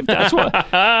right. If that's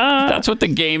what the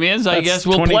game is, I guess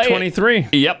we'll play 2023.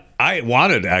 Yep. I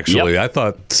wanted, actually. Yep. I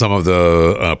thought some of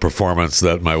the performance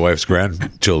that my wife's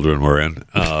grandchildren were in,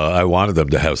 I wanted them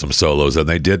to have some solos, and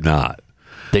they did not.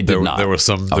 They did not. There were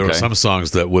some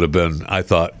songs that would have been, I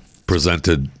thought,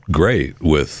 presented great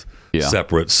with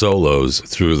separate solos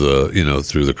through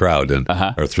the crowd and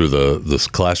or through this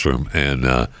classroom, and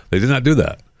they did not do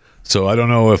that. So I don't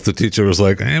know if the teacher was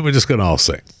like, we're just going to all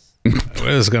sing.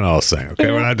 We're just going to all sing.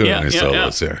 Okay, we're not doing any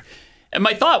solos here. And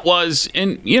my thought was,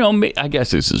 and I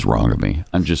guess this is wrong of me.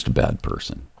 I'm just a bad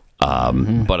person.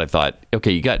 But I thought,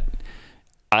 okay, you got,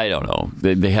 I don't know.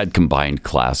 They had combined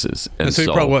classes, and so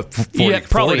you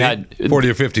probably had 40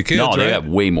 or 50 kids. No, they had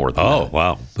way more than that. Oh,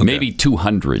 wow. Okay. Maybe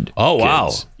 200. Oh, wow.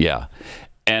 Kids. Yeah.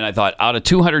 And I thought, out of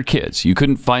 200 kids, you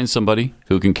couldn't find somebody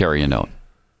who can carry a note.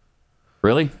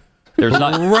 Really? There's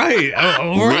not. Right.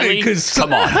 Really?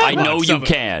 Come on. I know you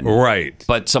can. Right.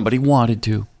 But somebody wanted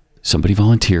to. Somebody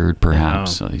volunteered,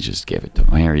 perhaps. So they just gave it to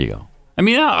them. Here you go. I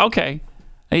mean, okay.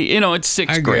 It's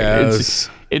 6th grade.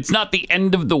 It's not the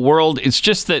end of the world. It's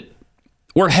just that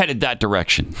we're headed that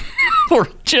direction.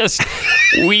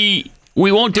 We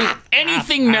won't do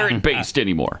anything merit-based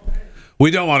anymore. We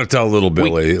don't want to tell little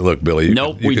Billy, look, Billy.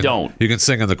 We don't. You can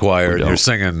sing in the choir. You're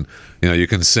singing, you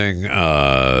can sing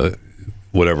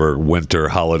whatever winter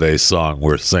holiday song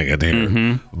we're singing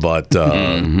here. But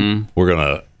we're going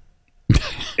to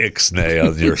ixnay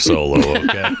on your solo,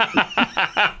 okay?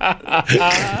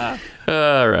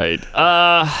 All right.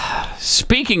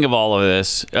 Speaking of all of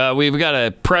this, we've got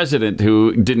a president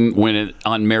who didn't win it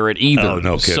on merit either. Oh,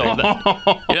 no kidding. So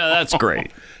that's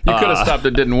great. You could have stopped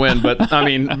it, didn't win, but I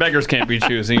mean, beggars can't be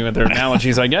choosing with their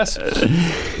analogies, I guess.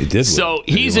 He did. So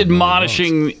he's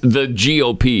admonishing the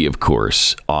GOP, of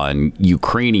course, on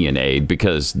Ukrainian aid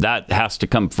because that has to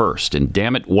come first. And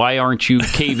damn it, why aren't you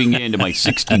caving in to my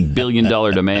 $60 billion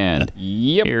demand?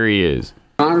 Yep. Here he is.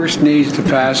 Congress needs to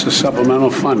pass a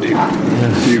supplemental funding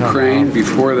to Ukraine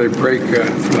before they break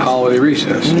for the holiday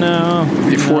recess.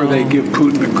 Before they give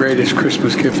Putin the greatest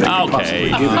Christmas gift they can possibly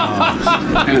give him.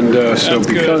 And so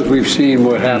because we've seen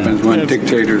what happens when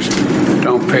dictators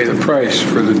don't pay the price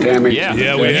for the damage. We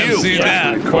have seen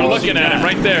that. We're looking at it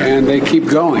right there. And they keep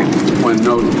going when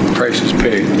no price is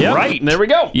paid. Yep. Right. There we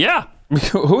go. Yeah.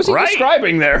 Who's he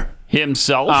describing there?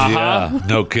 Himself. Yeah.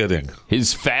 No kidding.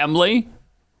 His family.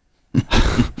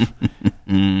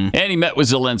 And he met with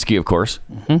Zelensky, of course.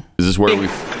 Is this where we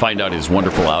find out his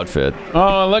wonderful outfit?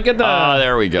 Oh, look at that. Oh,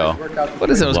 there we go. What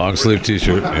is those? Long sleeve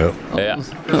T-shirt. Yep. Yeah.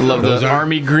 I love those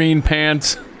army green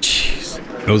pants.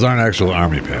 Those aren't actual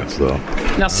army pants, though.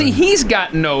 Now, see, he's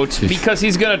got notes because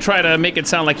he's going to try to make it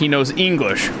sound like he knows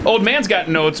English. Old man's got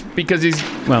notes because he's,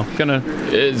 well, going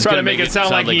to try to make it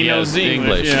sound like he knows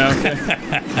English. Yeah, okay.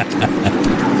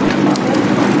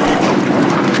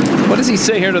 What does he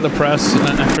say here to the press?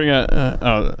 I forgot.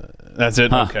 Oh, that's it?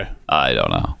 Huh. Okay. I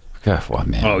don't know. What,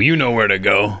 man? Oh, you know where to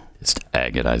go. It's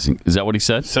agonizing. Is that what he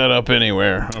said? Set up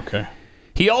anywhere. Okay.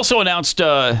 He also announced,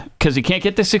 because he can't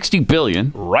get the $60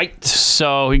 billion. Right.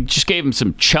 So he just gave him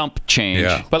some chump change.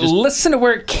 Yeah. But listen to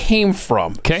where it came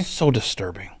from. Okay. So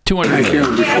disturbing. 200 Thank you.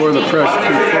 million. Before the press.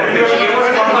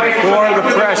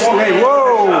 Hey, whoa.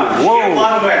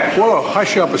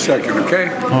 Hush up a second, okay?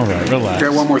 All right, relax. I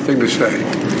got one more thing to say.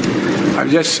 I've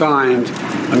just signed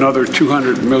another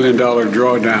 $200 million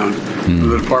drawdown from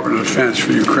the Department of Defense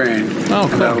for Ukraine. Oh,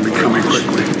 cool. And that'll be coming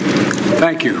quickly.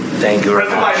 Thank you. Thank you very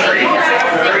much.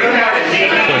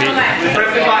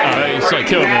 It's like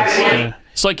killing this. Yeah.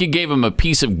 It's like you gave him a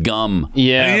piece of gum.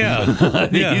 Yeah.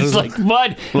 He's like,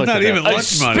 what? Not even I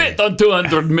lunch money. spit on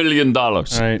 $200 million.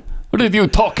 Right. What are you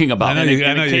talking about? I know you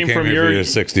came here for your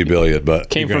 $60 billion, but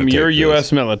came from your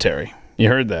U.S. military. You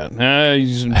heard that.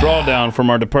 Drawdown from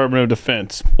our Department of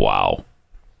Defense. Wow.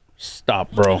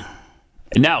 Stop, bro.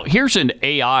 Now, here's an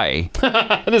AI.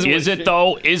 Is it,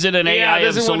 though? Is it an AI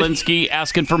of Zelensky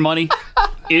asking for money?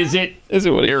 Is it? Is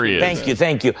it what Here he is.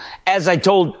 Thank you. As I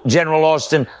told General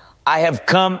Austin, I have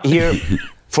come here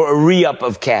for a re-up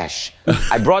of cash.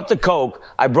 I brought the coke,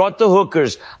 I brought the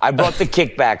hookers, I brought the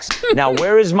kickbacks. Now,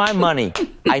 where is my money?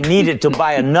 I needed to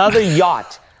buy another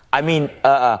yacht.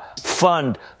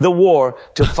 Fund the war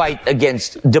to fight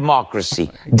against democracy.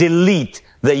 Delete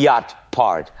the yacht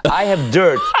part. I have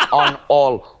dirt on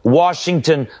all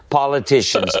Washington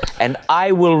politicians, and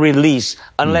I will release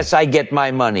unless I get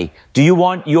my money. Do you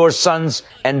want your sons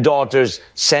and daughters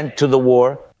sent to the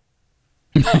war?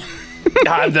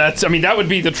 That would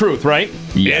be the truth, right?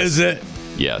 Yes. Is it?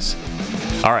 Yes.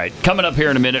 All right, coming up here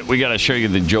in a minute, we got to show you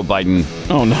the Joe Biden.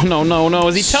 Oh, no.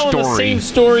 Is he telling the same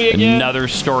story again? Another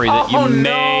story that you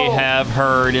may have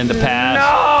heard in the past.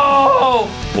 No!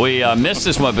 We missed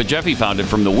this one, but Jeffy found it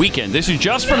from the weekend. This is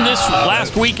just from this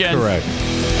last weekend. Correct.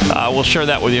 We'll share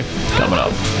that with you coming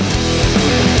up.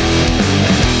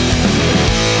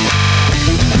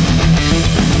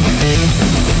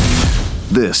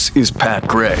 This is Pat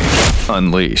Gray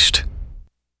Unleashed.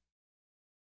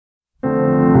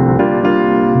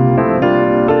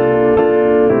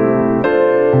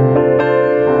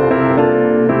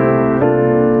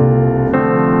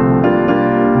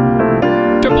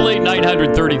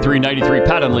 .933.93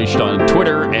 Pat Unleashed on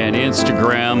Twitter and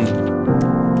Instagram.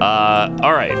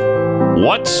 All right.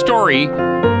 What story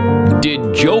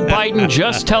did Joe Biden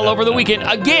just tell over the weekend?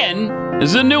 Again,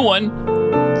 this is a new one.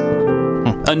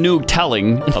 A new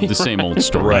telling of the same old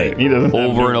story. Right. He doesn't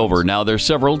over and over. Now, there's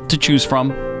several to choose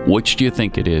from. Which do you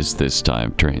think it is this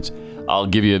time, Trains? I'll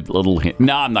give you a little hint.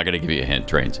 No, I'm not going to give you a hint,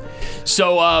 Trains.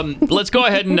 So let's go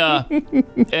ahead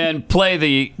and play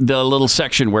the little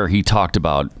section where he talked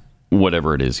about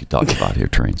whatever it is he talked about here,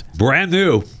 Trains. Brand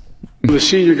new. The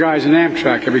senior guys in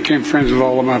Amtrak, I became friends with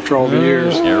all of them after all the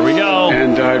years. Here we go.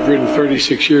 And I've ridden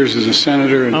 36 years as a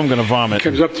senator. And I'm going to vomit. He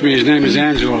comes up to me, his name is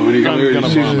Angelo, and he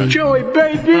goes, Joey,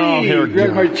 baby! Oh, here we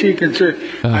grabbed go. my cheek and said,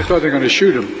 I thought they were going to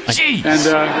shoot him. Jeez. And I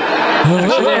said,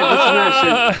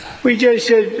 I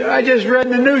said, I just read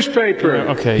in the newspaper.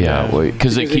 Okay, Yeah,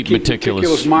 because they keep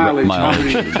meticulous mileage. How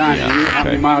mileage. many times? How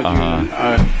many miles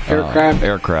aircraft?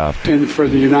 Aircraft. And for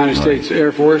the United States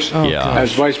Air Force Yeah.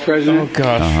 as vice president. Oh,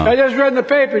 gosh. I just read in the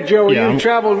paper, Joey. Yeah, You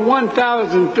traveled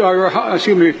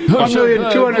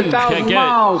 1,200,000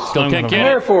 miles. Still can't get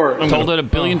Air it. Force. Told it a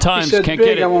billion times. He said Can't big,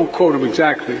 get it. I won't quote him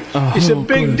exactly. He said,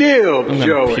 big deal,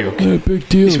 Joey. Big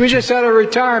deal. He said, we just had a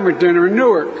retirement dinner in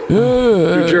Newark,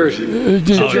 New Jersey. He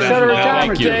said, just had a retirement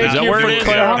Thank you. dinner. Is that where it is?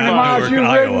 How many miles you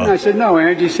Newark, ridden? Iowa. I said, no,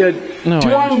 Angie. He said,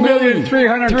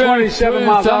 1,327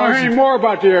 miles. I don't hear any more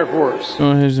about the Air Force.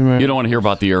 You don't want to hear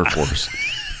about the Air Force.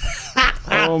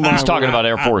 He's talking about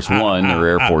Air Force One or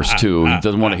Air Force Two. He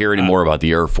doesn't want to hear any more about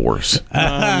the Air Force.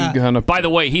 By the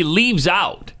way, he leaves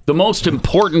out the most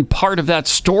important part of that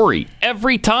story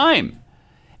every time.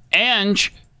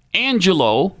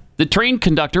 Angelo, the train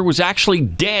conductor, was actually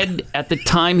dead at the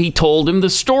time he told him the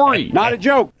story. Not a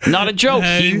joke. Not a joke.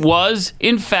 He was,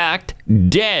 in fact,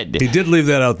 dead. He did leave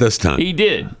that out this time. He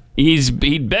did.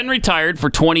 He'd been retired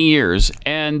for 20 years,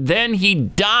 and then he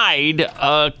died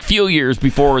a few years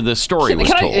before the story was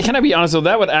told. Can I be honest, though?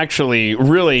 That would actually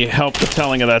really help the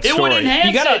telling of that story. It would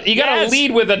enhance You got to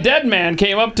lead with a dead man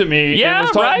came up to me. Yeah, and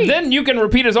was talking, right. Then you can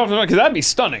repeat as often as because that'd be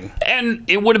stunning. And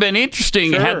it would have been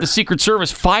interesting had the Secret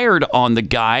Service fired on the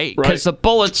guy because the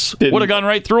bullets would have gone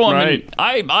right through him. Right.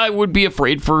 And I would be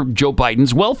afraid for Joe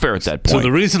Biden's welfare at that point. So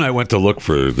the reason I went to look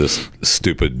for this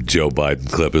stupid Joe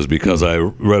Biden clip is because I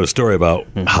read a story about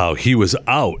how he was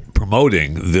out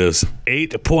promoting this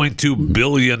 $8.2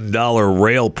 billion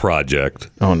rail project.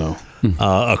 Oh, no.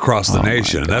 Across the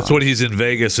nation. That's what he's in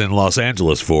Vegas and Los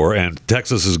Angeles for, and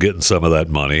Texas is getting some of that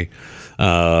money.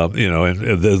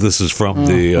 And this is from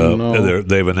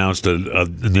they've announced a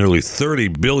nearly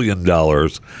 $30 billion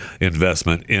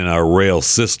investment in our rail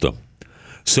system.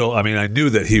 So, I mean, I knew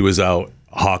that he was out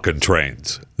hawking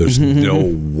trains. There's no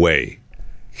way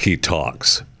he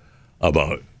talks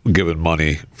about giving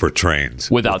money for trains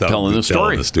without telling the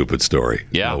story. The stupid story.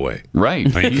 Yeah. No way. Right.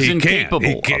 I mean, he's he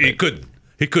incapable can't.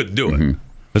 He couldn't do it.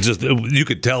 It's just you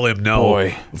could tell him no.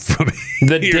 Boy. From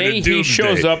The day he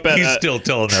shows up at he's still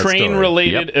telling that story.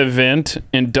 train-related event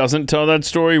and doesn't tell that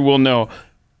story, we'll know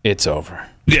it's over.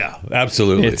 Yeah,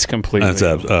 absolutely. It's completely.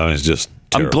 It's just.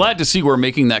 I'm glad to see we're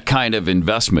making that kind of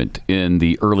investment in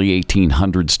the early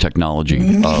 1800s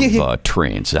technology of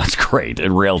trains. That's great.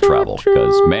 And rail travel.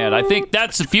 Because, man, I think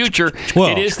that's the future.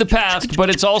 Well, it is the past, but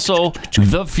it's also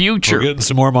the future. We're getting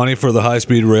some more money for the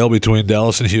high-speed rail between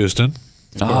Dallas and Houston.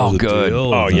 Oh, good.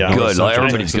 Oh, yeah. Good.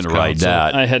 Everybody's going to ride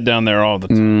that. I head down there all the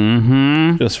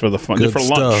time. Just for the fun. Good for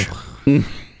lunch.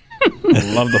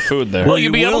 I love the food there. Well,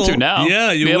 you'll be able to now.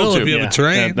 Yeah, you will if you have a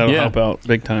train. That'll help out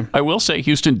big time. I will say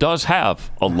Houston does have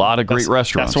a lot of great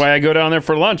restaurants. That's why I go down there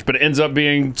for lunch, but it ends up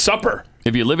being supper.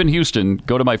 If you live in Houston,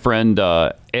 go to my friend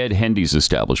Ed Hendy's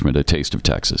establishment, A Taste of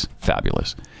Texas.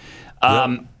 Fabulous.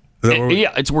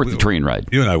 It's worth the train ride.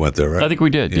 You and I went there, right? I think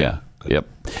we did, yeah. Yep.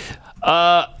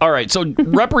 All right, so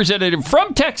Representative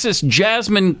from Texas,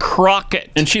 Jasmine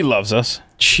Crockett. And she loves us.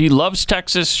 She loves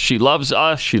Texas. She loves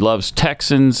us. She loves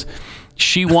Texans.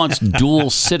 She wants dual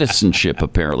citizenship,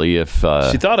 apparently. If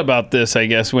she thought about this, I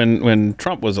guess, when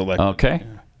Trump was elected. Okay.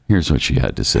 Here's what she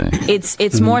had to say.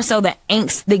 It's more so the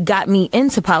angst that got me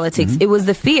into politics. It was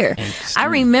the fear. I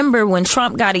remember when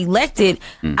Trump got elected,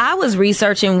 I was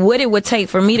researching what it would take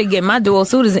for me to get my dual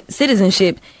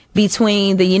citizenship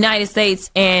between the United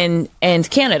States and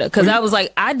Canada, because I was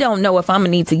like, I don't know if I'm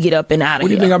gonna need to get up and out of here. What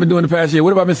do you think I've been doing the past year?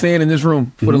 What have I been saying in this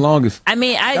room for the longest? I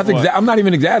mean, I'm not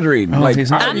even exaggerating.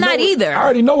 I'm not either. I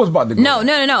already know what's about to go.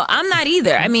 No. I'm not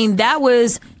either. I mean, that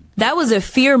was a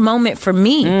fear moment for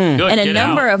me, and a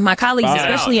number of my colleagues,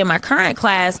 especially in my current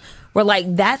class, were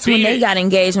like, that's when they got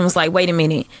engaged and was like, wait a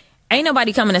minute, ain't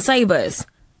nobody coming to save us.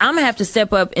 I'm going to have to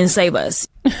step up and save us.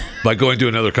 By going to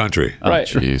another country. Right.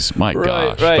 Jeez, my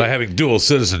gosh. By having dual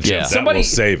citizenship, that will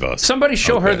save us. Somebody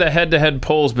show her the head-to-head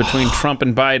polls between Trump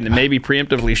and Biden, and maybe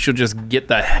preemptively she'll just get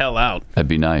the hell out. That'd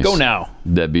be nice. Go now.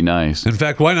 That'd be nice. In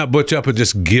fact, why not butch up and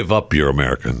just give up your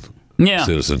American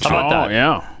citizenship? How about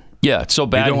that? Yeah, it's so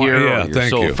bad here. You're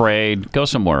so afraid. Go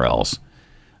somewhere else.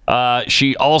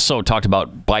 She also talked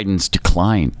about Biden's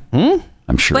decline.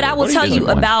 I'm sure. But I will tell you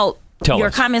about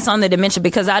your comments on the dementia,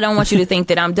 because I don't want you to think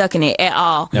that I'm ducking it at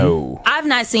all. No. I've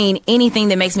not seen anything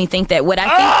that makes me think that. What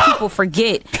I think people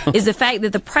forget is the fact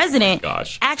that the president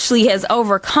actually has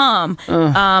overcome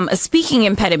a speaking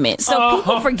impediment. So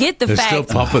people forget the fact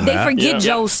they forget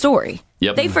Joe's story.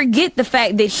 Yep. They forget the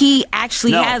fact that he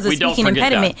actually has a speaking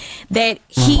impediment. That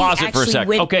he Pause it for a sec.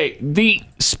 Okay, the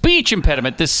speech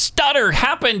impediment, the stutter,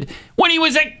 happened when he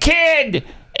was a kid.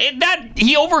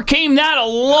 He overcame that a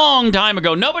long time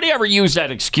ago. Nobody ever used that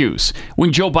excuse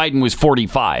when Joe Biden was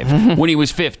 45, when he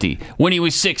was 50, when he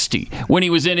was 60, when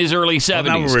he was in his early 70s.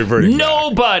 Well, now we're reverting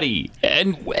Nobody.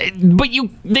 But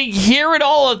they hear it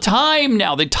all the time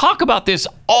now. They talk about this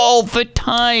all the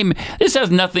time. This has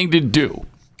nothing to do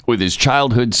with his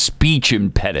childhood speech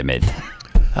impediment.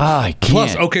 I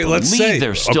can't. Plus, let's say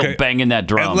they're still banging that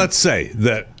drum. And let's say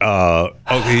that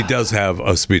he does have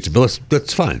a speech, but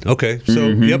that's fine. Okay, so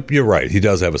yep, you're right. He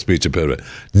does have a speech impediment.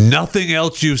 Nothing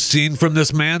else you've seen from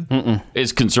this man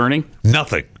is concerning.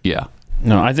 Nothing. Yeah.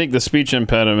 No, I think the speech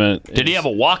impediment. Did he have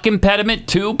a walk impediment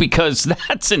too? Because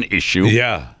that's an issue.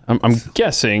 Yeah. I'm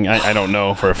guessing. I don't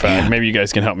know for a fact. Maybe you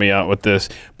guys can help me out with this.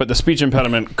 But the speech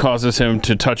impediment causes him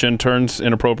to touch interns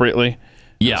inappropriately.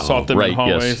 Yeah, assault them in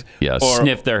hallways. Yes.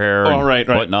 Sniff their hair and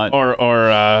whatnot.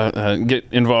 Or get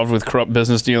involved with corrupt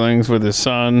business dealings with his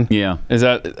son. Yeah. Is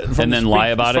that and then lie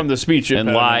about it? From the speech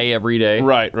and lie every day?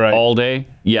 Right. All day?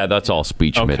 Yeah, that's all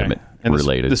speech impediment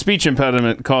related. The speech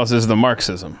impediment causes the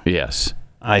Marxism. Yes.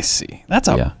 I see. That's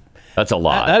a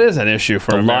lot. That is an issue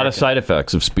for a lot of side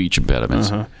effects of speech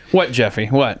impediments. What, Jeffy?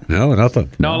 What? No,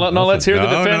 nothing. No, let's hear the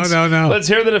defense. No. Let's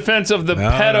hear the defense of the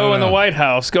pedo in the White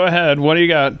House. Go ahead. What do you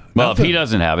got? Well, if he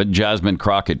doesn't have it, Jasmine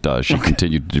Crockett does. She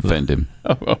continued to defend him.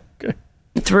 Okay.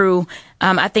 Through,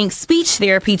 I think, speech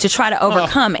therapy to try to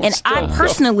overcome. And I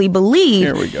personally believe,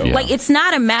 Here we go. like, it's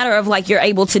not a matter of, like, you're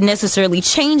able to necessarily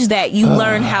change that. You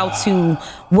learn how to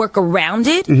work around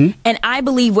it. And I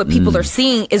believe what people are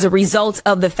seeing is a result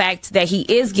of the fact that he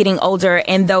is getting older,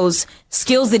 and those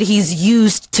skills that he's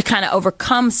used to kind of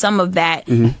overcome some of that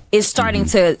is starting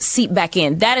to seep back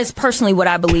in. That is personally what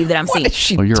I believe that I'm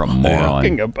seeing. Well, you're a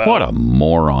moron. What a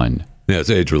moron. Yeah,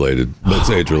 it's age related. It's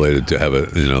age related to have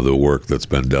it. The work that's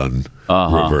been done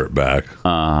revert back.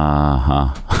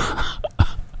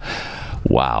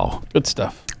 Wow, good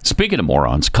stuff. Speaking of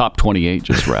morons, COP28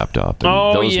 just wrapped up.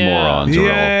 And those morons are all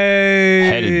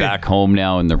headed back home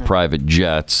now in their private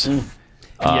jets.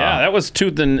 That was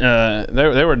tooth and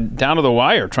they were down to the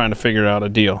wire trying to figure out a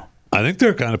deal. I think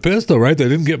they're kind of pissed, though, right? They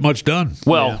didn't get much done.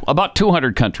 Well, about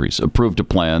 200 countries approved a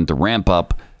plan to ramp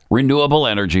up renewable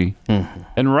energy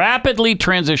and rapidly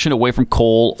transition away from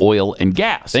coal, oil, and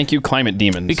gas. Thank you, climate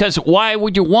demons. Because why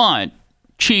would you want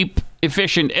cheap,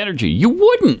 efficient energy? You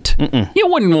wouldn't. You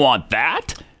wouldn't want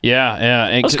that.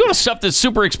 Yeah. Let's go to stuff that's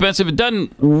super expensive. It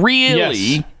doesn't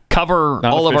really cover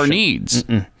all of our needs.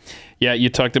 Yeah, you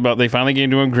talked about they finally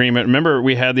came to an agreement. Remember,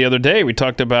 we had the other day, we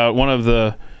talked about one of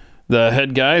the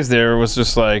head guys there was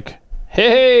just like,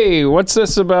 hey, what's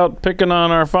this about picking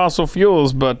on our fossil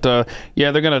fuels? But they're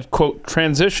going to, quote,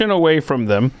 transition away from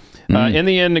them. In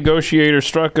the end, negotiators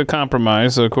struck a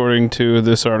compromise, according to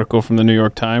this article from the New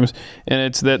York Times. And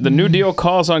it's that the New Deal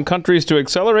calls on countries to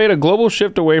accelerate a global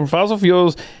shift away from fossil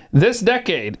fuels this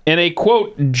decade in a,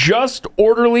 quote, just,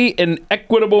 orderly, and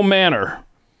equitable manner.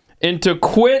 And to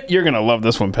quit, you're going to love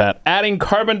this one, Pat, adding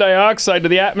carbon dioxide to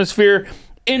the atmosphere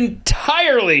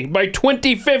entirely by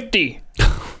 2050.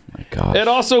 Gosh. It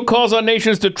also calls on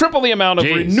nations to triple the amount of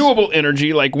renewable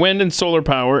energy like wind and solar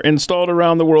power installed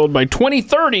around the world by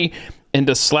 2030 and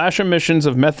to slash emissions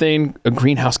of methane, a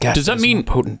greenhouse gas. Does that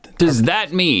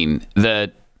mean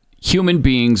that human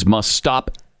beings must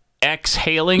stop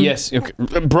exhaling? Yes.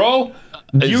 Okay. Bro,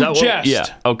 you jest. Yeah,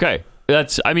 okay. It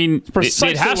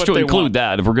has to include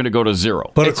that if we're going to go to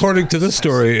zero. But according to this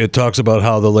story, it talks about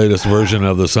how the latest version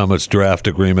of the summit's draft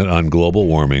agreement on global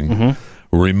warming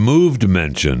removed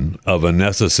mention of a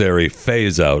necessary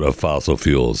phase-out of fossil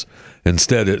fuels.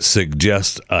 Instead, it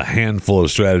suggests a handful of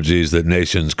strategies that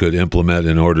nations could implement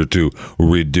in order to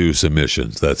reduce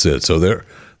emissions. That's it. So they're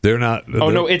not...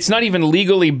 no, it's not even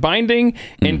legally binding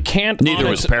and can't neither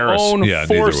on was its Paris. own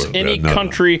force any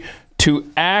country to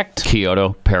act.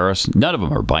 Kyoto, Paris, none of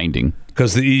them are binding.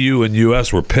 Because the EU and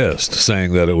US were pissed,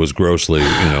 saying that it was grossly,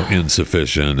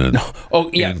 insufficient and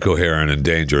incoherent and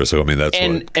dangerous. So, I mean, that's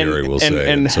what Kerry will say.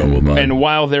 And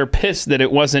while they're pissed that it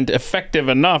wasn't effective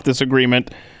enough, this agreement,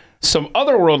 some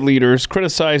other world leaders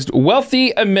criticized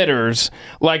wealthy emitters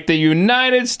like the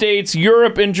United States,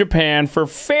 Europe, and Japan for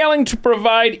failing to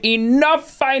provide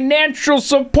enough financial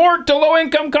support to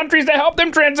low-income countries to help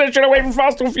them transition away from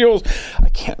fossil fuels. I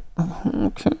can't...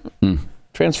 Okay.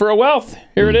 Transfer of wealth.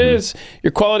 Here it is.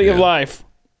 Your quality of life.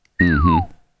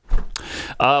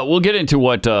 We'll get into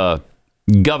what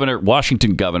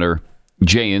Washington Governor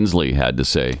Jay Inslee had to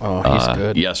say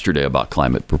yesterday about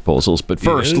climate proposals. But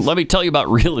first, let me tell you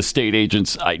about real estate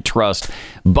agents I trust.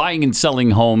 Buying and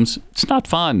selling homes, it's not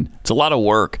fun. It's a lot of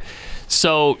work.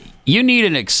 So you need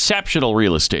an exceptional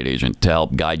real estate agent to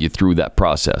help guide you through that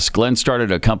process. Glenn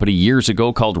started a company years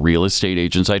ago called Real Estate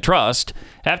Agents I Trust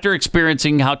after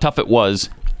experiencing how tough it was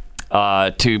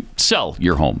to sell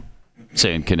your home,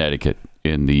 say in Connecticut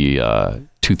in the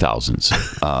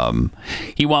 2000s.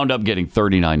 He wound up getting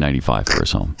 $39.95 for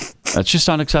his home. That's just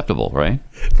unacceptable, right?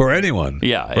 For anyone.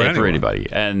 Yeah, for anybody.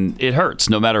 And it hurts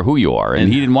no matter who you are.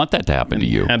 And he didn't want that to happen to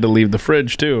you. Had to leave the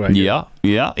fridge, too.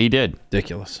 Yeah, he did.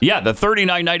 Ridiculous. Yeah, the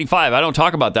 $39.95. I don't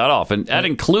talk about that often. That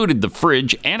included the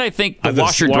fridge and I think the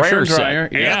washer-dryer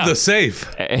set. And the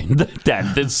safe. And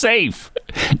the safe.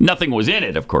 Nothing was in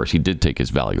it, of course. He did take his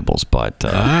valuables. But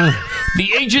the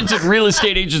agents at Real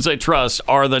Estate Agents I Trust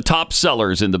are the top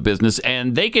sellers in the business,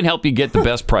 and they can help you get the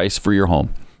best price for your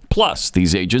home. Plus,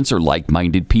 these agents are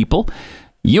like-minded people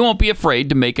you won't be afraid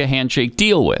to make a handshake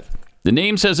deal with. The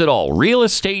name says it all. Real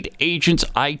Estate Agents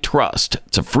I Trust.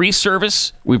 It's a free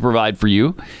service we provide for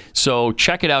you. So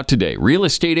check it out today.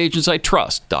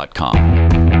 realestateagentsitrust.com.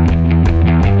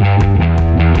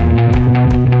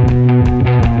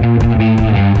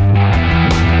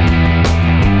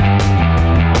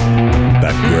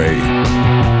 Pat Gray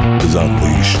is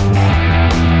Unleashed.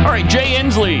 All right, Jay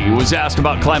Inslee was asked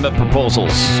about climate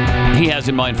proposals he has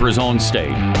in mind for his own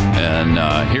state.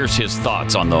 And here's his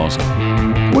thoughts on those.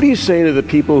 What do you say to the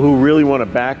people who really want to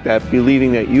back that,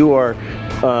 believing that you are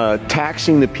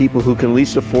taxing the people who can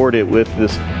least afford it with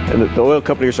this, and the oil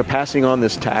companies are passing on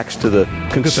this tax to the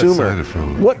consumer?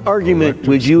 What argument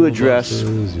would you address,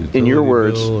 in your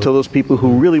words, to those people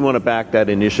who really want to back that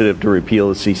initiative to repeal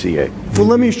the CCA? Well,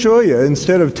 let me show you.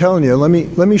 Instead of telling you, let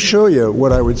me show you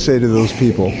what I would say to those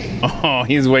people. Oh,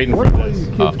 he's waiting for this.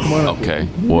 Okay.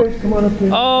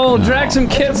 Drag some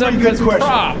kids up as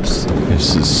props.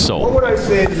 This is so What would I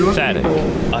say to those pathetic.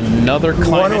 people Another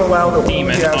who want to allow climate the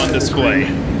demon oil gas on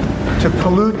display? to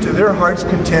pollute to their heart's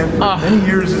content for as many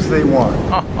years as they want,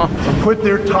 and put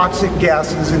their toxic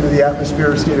gases into the atmosphere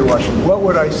of the state of Washington? What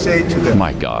would I say to them?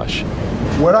 My gosh.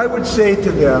 What I would say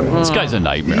to them, This guy's a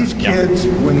nightmare. these kids,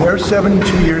 when they're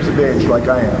 72 years of age, like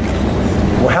I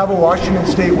am, will have a Washington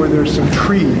state where there's some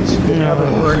trees that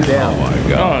haven't burned down. Oh, my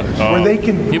God. Where they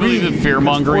can You believe the breathe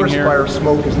fear-mongering because here? forest fire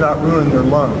smoke is not ruining their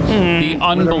lungs. The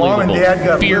Where their mom and unbelievable dad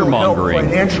got little help fear-mongering.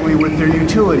 financially with their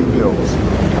utility bills.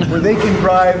 Where they can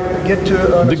get to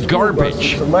The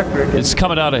garbage that's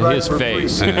coming out of his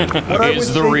face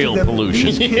is the real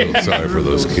pollution. Sorry for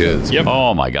those kids. Yep.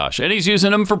 Oh my gosh. And he's using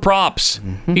them for props.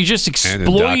 He's just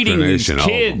exploiting these indoctrination, all of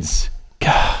kids.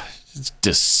 Gosh, it's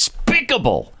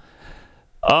despicable.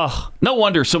 No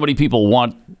wonder so many people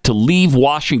want to leave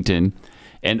Washington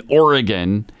and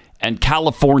Oregon and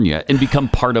California and become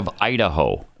part of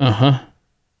Idaho.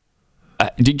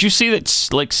 Did you see that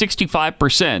like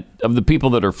 65% of the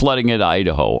people that are flooding into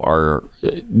Idaho are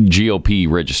GOP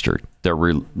registered? They're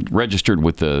registered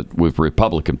with the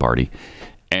Republican Party,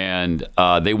 and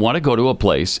they want to go to a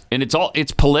place, and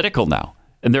it's political now.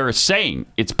 And they're saying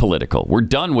it's political. We're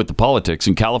done with the politics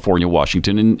in California,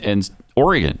 Washington, and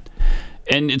Oregon,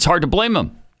 and it's hard to blame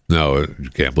them. No, you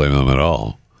can't blame them at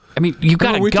all. I mean, you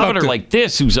got a governor like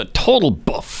this who's a total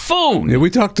buffoon. Yeah, we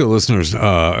talked to listeners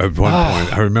at one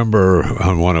point. I remember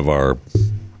on one of our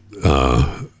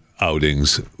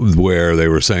outings where they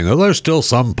were saying, there's still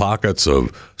some pockets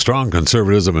of strong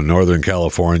conservatism in Northern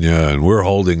California, and we're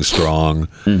holding strong.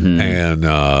 And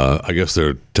I guess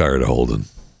they're tired of holding.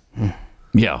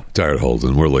 Yeah. Tired of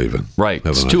holding. We're leaving. Right.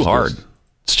 It's too hard.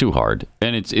 It's too hard.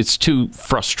 And it's too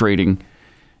frustrating.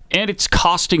 And it's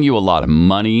costing you a lot of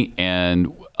money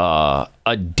and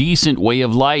a decent way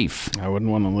of life. I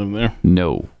wouldn't want to live there.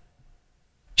 No.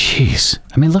 Jeez.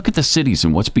 I mean, look at the cities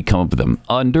and what's become of them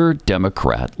under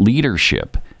Democrat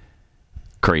leadership.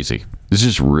 Crazy. This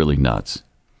is really nuts.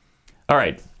 All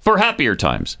right. For happier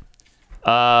times.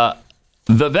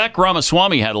 Vivek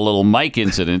Ramaswamy had a little mic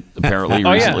incident apparently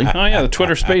recently. Oh, yeah. The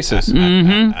Twitter Spaces.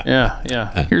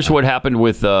 Yeah. Here's what happened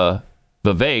with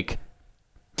Vivek.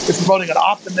 It's promoting an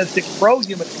optimistic,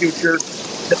 pro-human future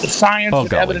that the science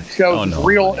and evidence shows is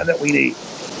real and that we need.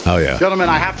 Oh, yeah. Gentlemen,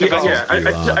 I have to go. I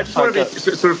just want to be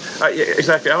sort of,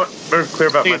 exactly, I want to be clear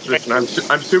about my position. I'm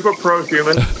super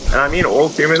pro-human, and I mean all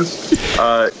humans.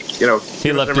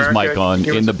 He left his mic on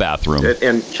in the bathroom.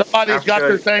 And somebody's got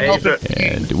their thing open.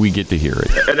 And we get to hear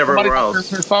it. And everywhere else. Somebody's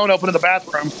got their phone open in the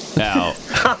bathroom. Now.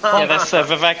 Yeah, that's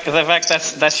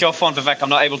Vivek, that's your phone, Vivek. I'm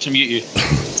not able to mute you.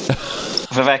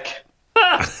 Vivek.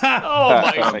 Oh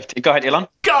my perfect. Go ahead, Elon.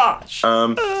 Gosh.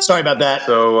 Sorry about that.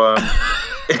 So,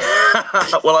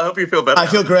 well, I hope you feel better. I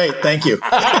feel great. Thank you.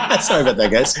 Sorry about that,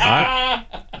 guys.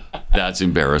 That's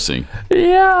embarrassing.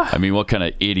 Yeah. I mean, what kind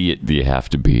of idiot do you have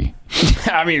to be?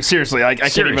 I mean, seriously, I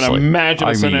can't even imagine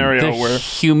a scenario where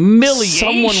humiliation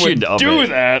someone would do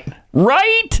that.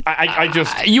 Right? I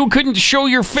just... You couldn't show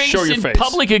your face in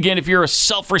public again if you're a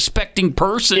self-respecting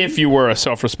person. If you were a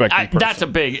self-respecting person. That's a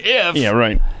big if. Yeah,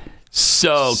 right.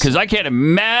 So, because I can't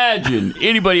imagine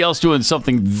anybody else doing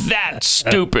something that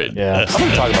stupid. Yeah. I'm going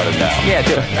to talk about it now. Yeah,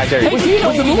 do it. I dare you. Was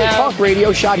the Movie Talk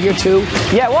Radio shot here, too?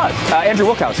 Yeah, it was. Andrew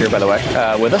Wilkhouse here, by the way,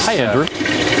 with us. Hi, Andrew.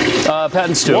 Pat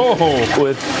and Stu. Whoa.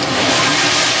 With...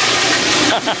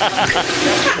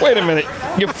 Wait a minute.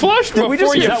 You flushed before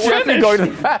you finished. Going to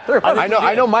the bathroom?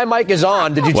 I know my mic is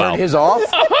on. Did you turn his off?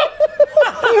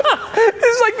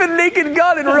 It's like the Naked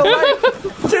Gun in real life.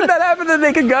 Didn't that happen to the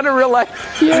Naked Gun in real life?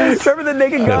 Yes. Remember the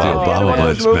Naked Gun? Obama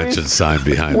once mentioned sign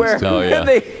behind where us. Oh,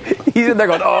 yeah. He's in there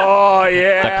going, oh,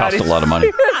 yeah. That cost a lot of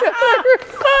money.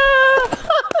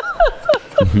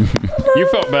 You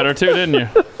felt better, too, didn't you?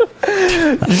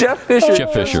 Jeff Fisher.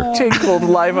 Jeff Fisher. Tinkled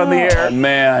live on the air. Oh,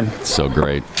 man. So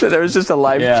great. So there was just a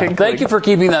live tinkling. Thank you for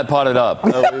keeping that potted up.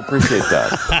 We appreciate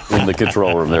that in the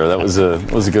control room there. That was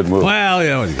a good move.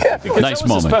 Well, Nice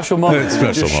moment. A special moment. It's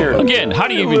a special moment. Again, how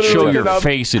do you even show your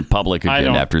face in public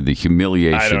again after the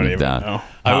humiliation of that?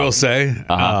 I will say,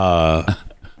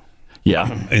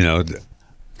 yeah.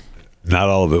 Not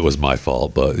all of it was my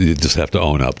fault, but you just have to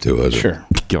own up to it. Sure.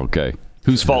 Okay.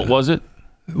 Whose fault was it?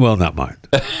 Well, not mine.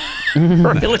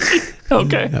 Really?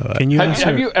 Okay.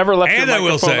 Have you ever left And your I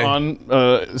will microphone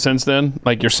on since then,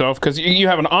 like yourself? Because you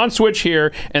have an on switch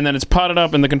here, and then it's potted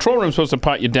up, and the control room is supposed to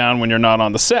pot you down when you're not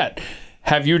on the set.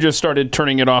 Have you just started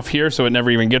turning it off here so it never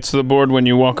even gets to the board when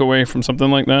you walk away from something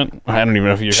like that? I don't even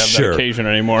know if you have that occasion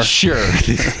anymore. Sure.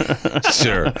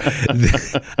 Sure.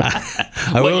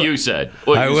 You said.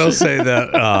 I will say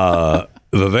that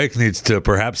Vivek needs to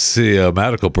perhaps see a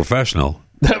medical professional.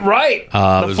 Right.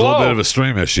 There's a little bit of a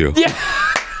stream issue. Yeah.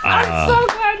 I'm so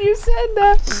glad you said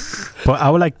that. But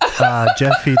I would like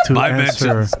Jeffy to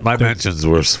answer. My mentions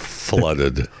were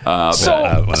flooded. So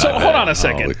hold on a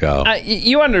second.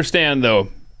 You understand though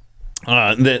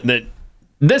that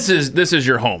this is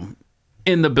your home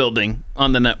in the building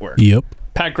on the network. Yep.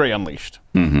 Pat Gray Unleashed.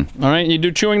 Mm-hmm. All right. You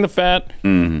do Chewing the Fat.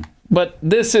 Mm-hmm. But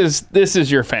this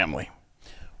is your family.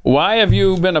 Why have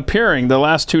you been appearing the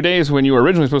last 2 days when you were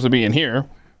originally supposed to be in here,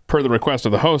 per the request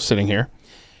of the host sitting here?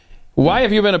 Why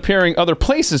have you been appearing other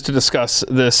places to discuss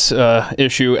this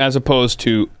issue as opposed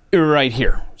to right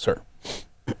here, sir?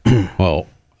 Well,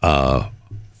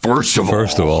 first of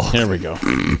all, here we go.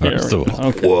 First of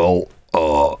all,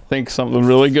 Okay. Think something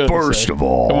really good. First of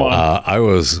all, come on. I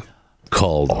was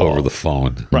called over the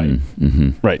phone. Right.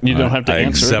 Mm-hmm. Right. You don't have to I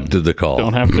answer. accepted the call.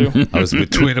 Don't have to. I was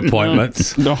between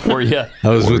appointments. Or yeah. I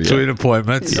was between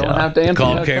appointments. You don't have to answer. The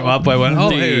call came up. I went,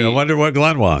 hey, I wonder what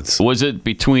Glenn wants. Was it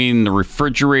between the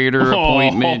refrigerator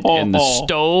appointment and the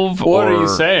stove? What are you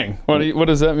saying? What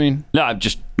does that mean? No, I'm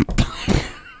just...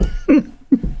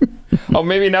 Oh,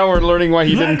 maybe now we're learning why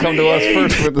he didn't come to us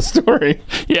first with the story.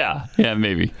 Yeah,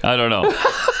 maybe. I don't know.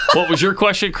 What was your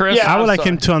question, Chris? I would like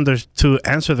him to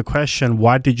answer the question,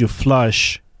 why did you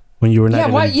flush when you were not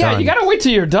even done? You gotta wait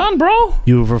till you're done, bro.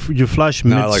 You flush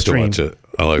midstream. I like to watch it.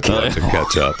 I like to watch it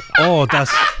catch up. Oh,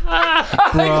 that's...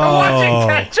 Bro.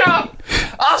 Catch up.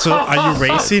 So are you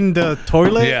racing the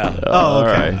toilet? Yeah. Oh,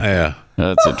 okay. Right. Yeah.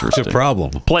 That's interesting. It's a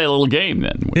problem. Play a little game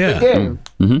then. Yeah.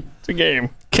 Mm-hmm. It's a game.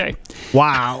 Okay.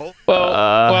 Wow.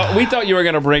 Well, we thought you were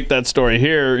going to break that story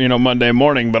here, Monday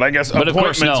morning, but I guess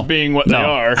appointments being what they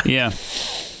are. Yeah.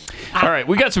 All right,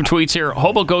 we got some tweets here.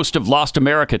 Hobo Ghost of Lost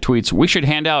America tweets, we should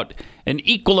hand out an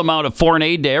equal amount of foreign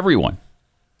aid to everyone.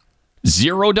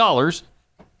 $0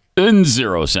 and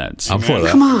 0 cents. I'm for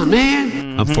that. Come on,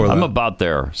 man. I'm for that. I'm about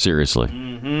there, seriously.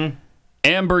 Mm-hmm.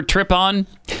 Amber Tripon.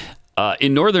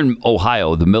 In northern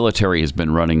Ohio, the military has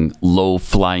been running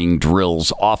low-flying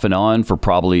drills off and on for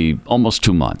probably almost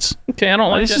 2 months. Okay, I don't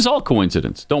like this. Is all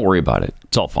coincidence. Don't worry about it.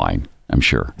 It's all fine, I'm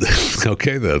sure.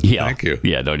 Okay, then. Yeah. Thank you.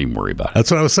 Yeah, don't even worry about it. That's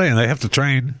what I was saying. They have to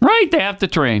train. Right, they have to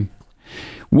train.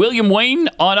 William Wayne,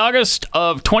 on August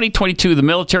of 2022, the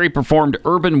military performed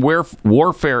urban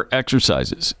warfare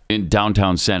exercises in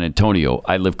downtown San Antonio.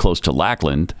 I live close to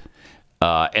Lackland,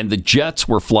 and the jets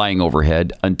were flying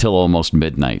overhead until almost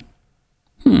midnight.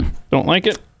 Don't like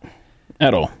it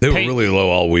at all. They were really low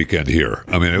all weekend here.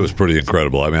 I mean, it was pretty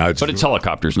incredible. I mean, but it's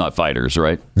helicopters, not fighters,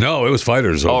 right? No, it was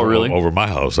fighters. Over my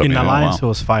house. In Alliance, it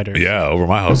was fighters. Yeah, over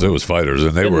my house, it was fighters,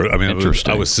 and they were. I mean,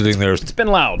 I was sitting there. It's been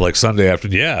loud. Like Sunday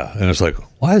afternoon. Yeah, and it's like,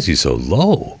 why is he so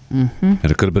low? Mm-hmm. And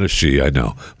it could have been a she, I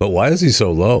know, but why is he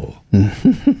so low?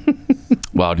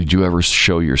 Wow, did you ever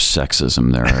show your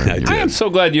sexism there? I am so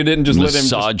glad you didn't just let him.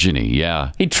 Misogyny,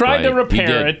 yeah. He tried to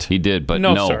repair it. He did, but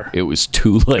no, sir. It was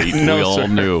too late. No, we all sir.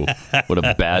 knew what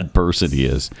a bad person he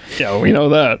is. Yeah, we know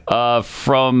that.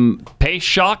 From Pace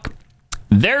Shock,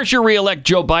 there's your reelect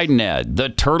Joe Biden ad. The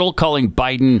turtle calling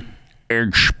Biden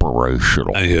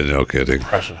inspirational. Yeah, no kidding.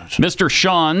 Mr.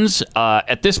 Sean's,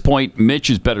 at this point, Mitch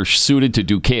is better suited to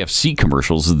do KFC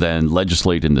commercials than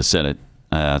legislate in the Senate.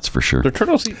 That's for sure. Do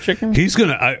turtles eat chicken? He's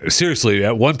gonna seriously.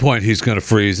 At one point, he's gonna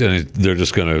freeze, and he's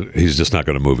just not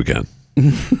gonna move again.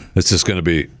 It's just gonna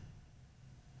be.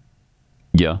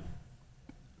 Yeah.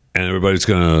 And everybody's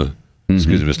gonna.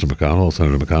 Excuse me, Mr. McConnell,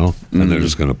 Senator McConnell, and they're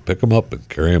just gonna pick him up and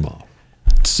carry him off.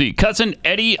 Let's see. Cousin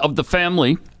Eddie of the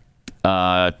family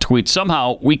tweets,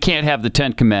 somehow we can't have the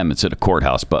 10 Commandments at a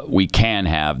courthouse, but we can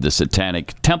have the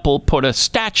Satanic Temple put a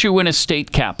statue in a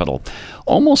state capitol.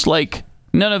 Almost like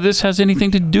none of this has anything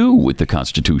to do with the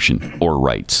Constitution or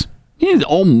rights. It's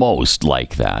almost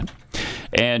like that.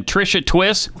 And Trisha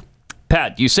Twiss,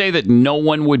 Pat, you say that no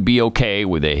one would be okay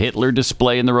with a Hitler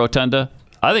display in the rotunda?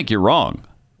 I think you're wrong.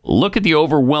 Look at the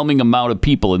overwhelming amount of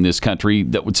people in this country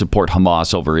that would support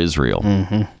Hamas over Israel.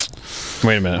 Mm-hmm.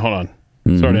 Wait a minute. Hold on.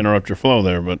 Sorry to interrupt your flow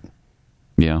there, but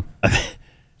yeah,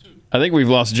 I think we've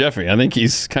lost Jeffy. I think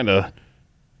he's kind of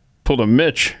pulled a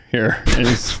Mitch here. And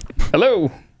he's,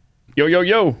 hello,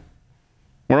 yo.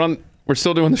 We're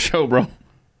still doing the show, bro.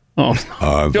 Oh,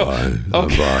 I'm fine. I'm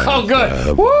fine. Oh,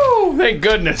 good. Woo! Thank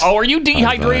goodness. Oh, are you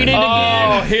dehydrated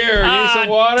again? Oh, here, need some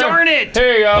water. Darn it!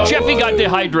 Here you go. Jeffy got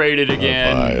dehydrated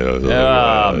again.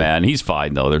 Oh, man, he's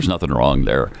fine though. There's nothing wrong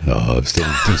there. I'm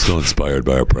still inspired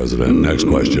by our president. Next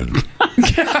question.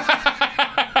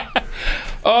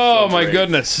 Oh my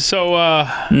goodness. So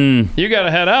you got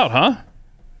to head out, huh?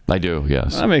 I do.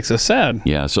 Yes. That makes us sad.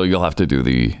 Yeah. So you'll have to do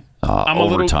the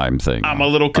overtime thing. I'm a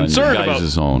little concerned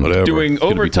about doing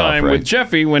overtime with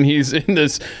Jeffy when he's in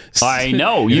this. I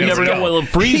know. You never know when he'll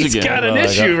freeze again. He's got an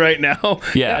issue right now.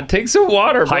 Yeah. Take some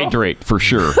water, bro. Hydrate for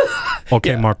sure.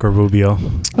 Okay, Marco Rubio.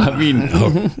 I mean,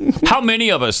 how many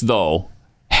of us, though,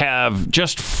 have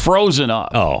just frozen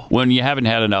up when you haven't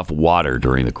had enough water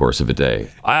during the course of a day?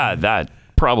 That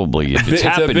probably, if it's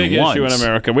happened a big once, issue in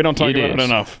America. We don't talk about it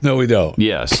enough. No, we don't.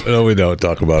 Yes. No, we don't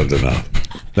talk about it enough.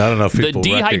 Not enough people The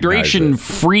dehydration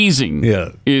freezing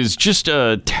is just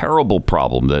a terrible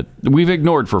problem that we've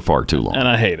ignored for far too long. And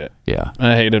I hate it. Yeah.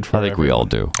 I hate it forever. I think we all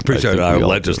do. Appreciate our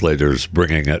legislators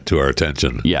bringing it to our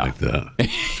attention. Yeah. Like that.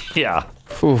 Yeah.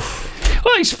 Oof.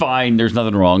 Well, he's fine. There's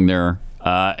nothing wrong there.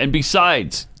 And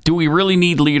besides, do we really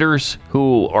need leaders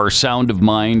who are sound of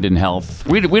mind and health?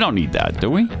 We don't need that, do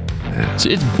we?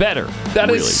 It's better. That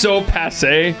is so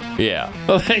passé. Yeah.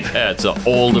 That's an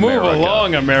old America. Move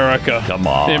along, America. Come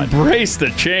on. Embrace the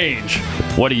change.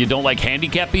 What, do you don't like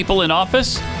handicapped people in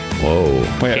office? Whoa.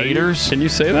 Wait, haters? Can you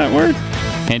say that word?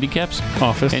 Handicaps?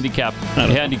 Office.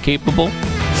 Handicapable?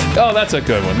 Oh, that's a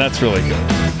good one. That's really good.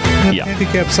 Yeah.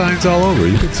 Handicap signs all over.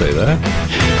 You can say that.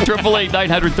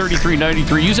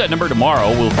 888-900-3393. Use that number tomorrow.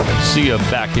 We'll see you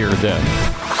back here then.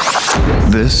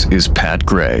 This is Pat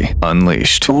Gray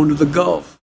Unleashed. Going to the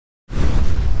Gulf.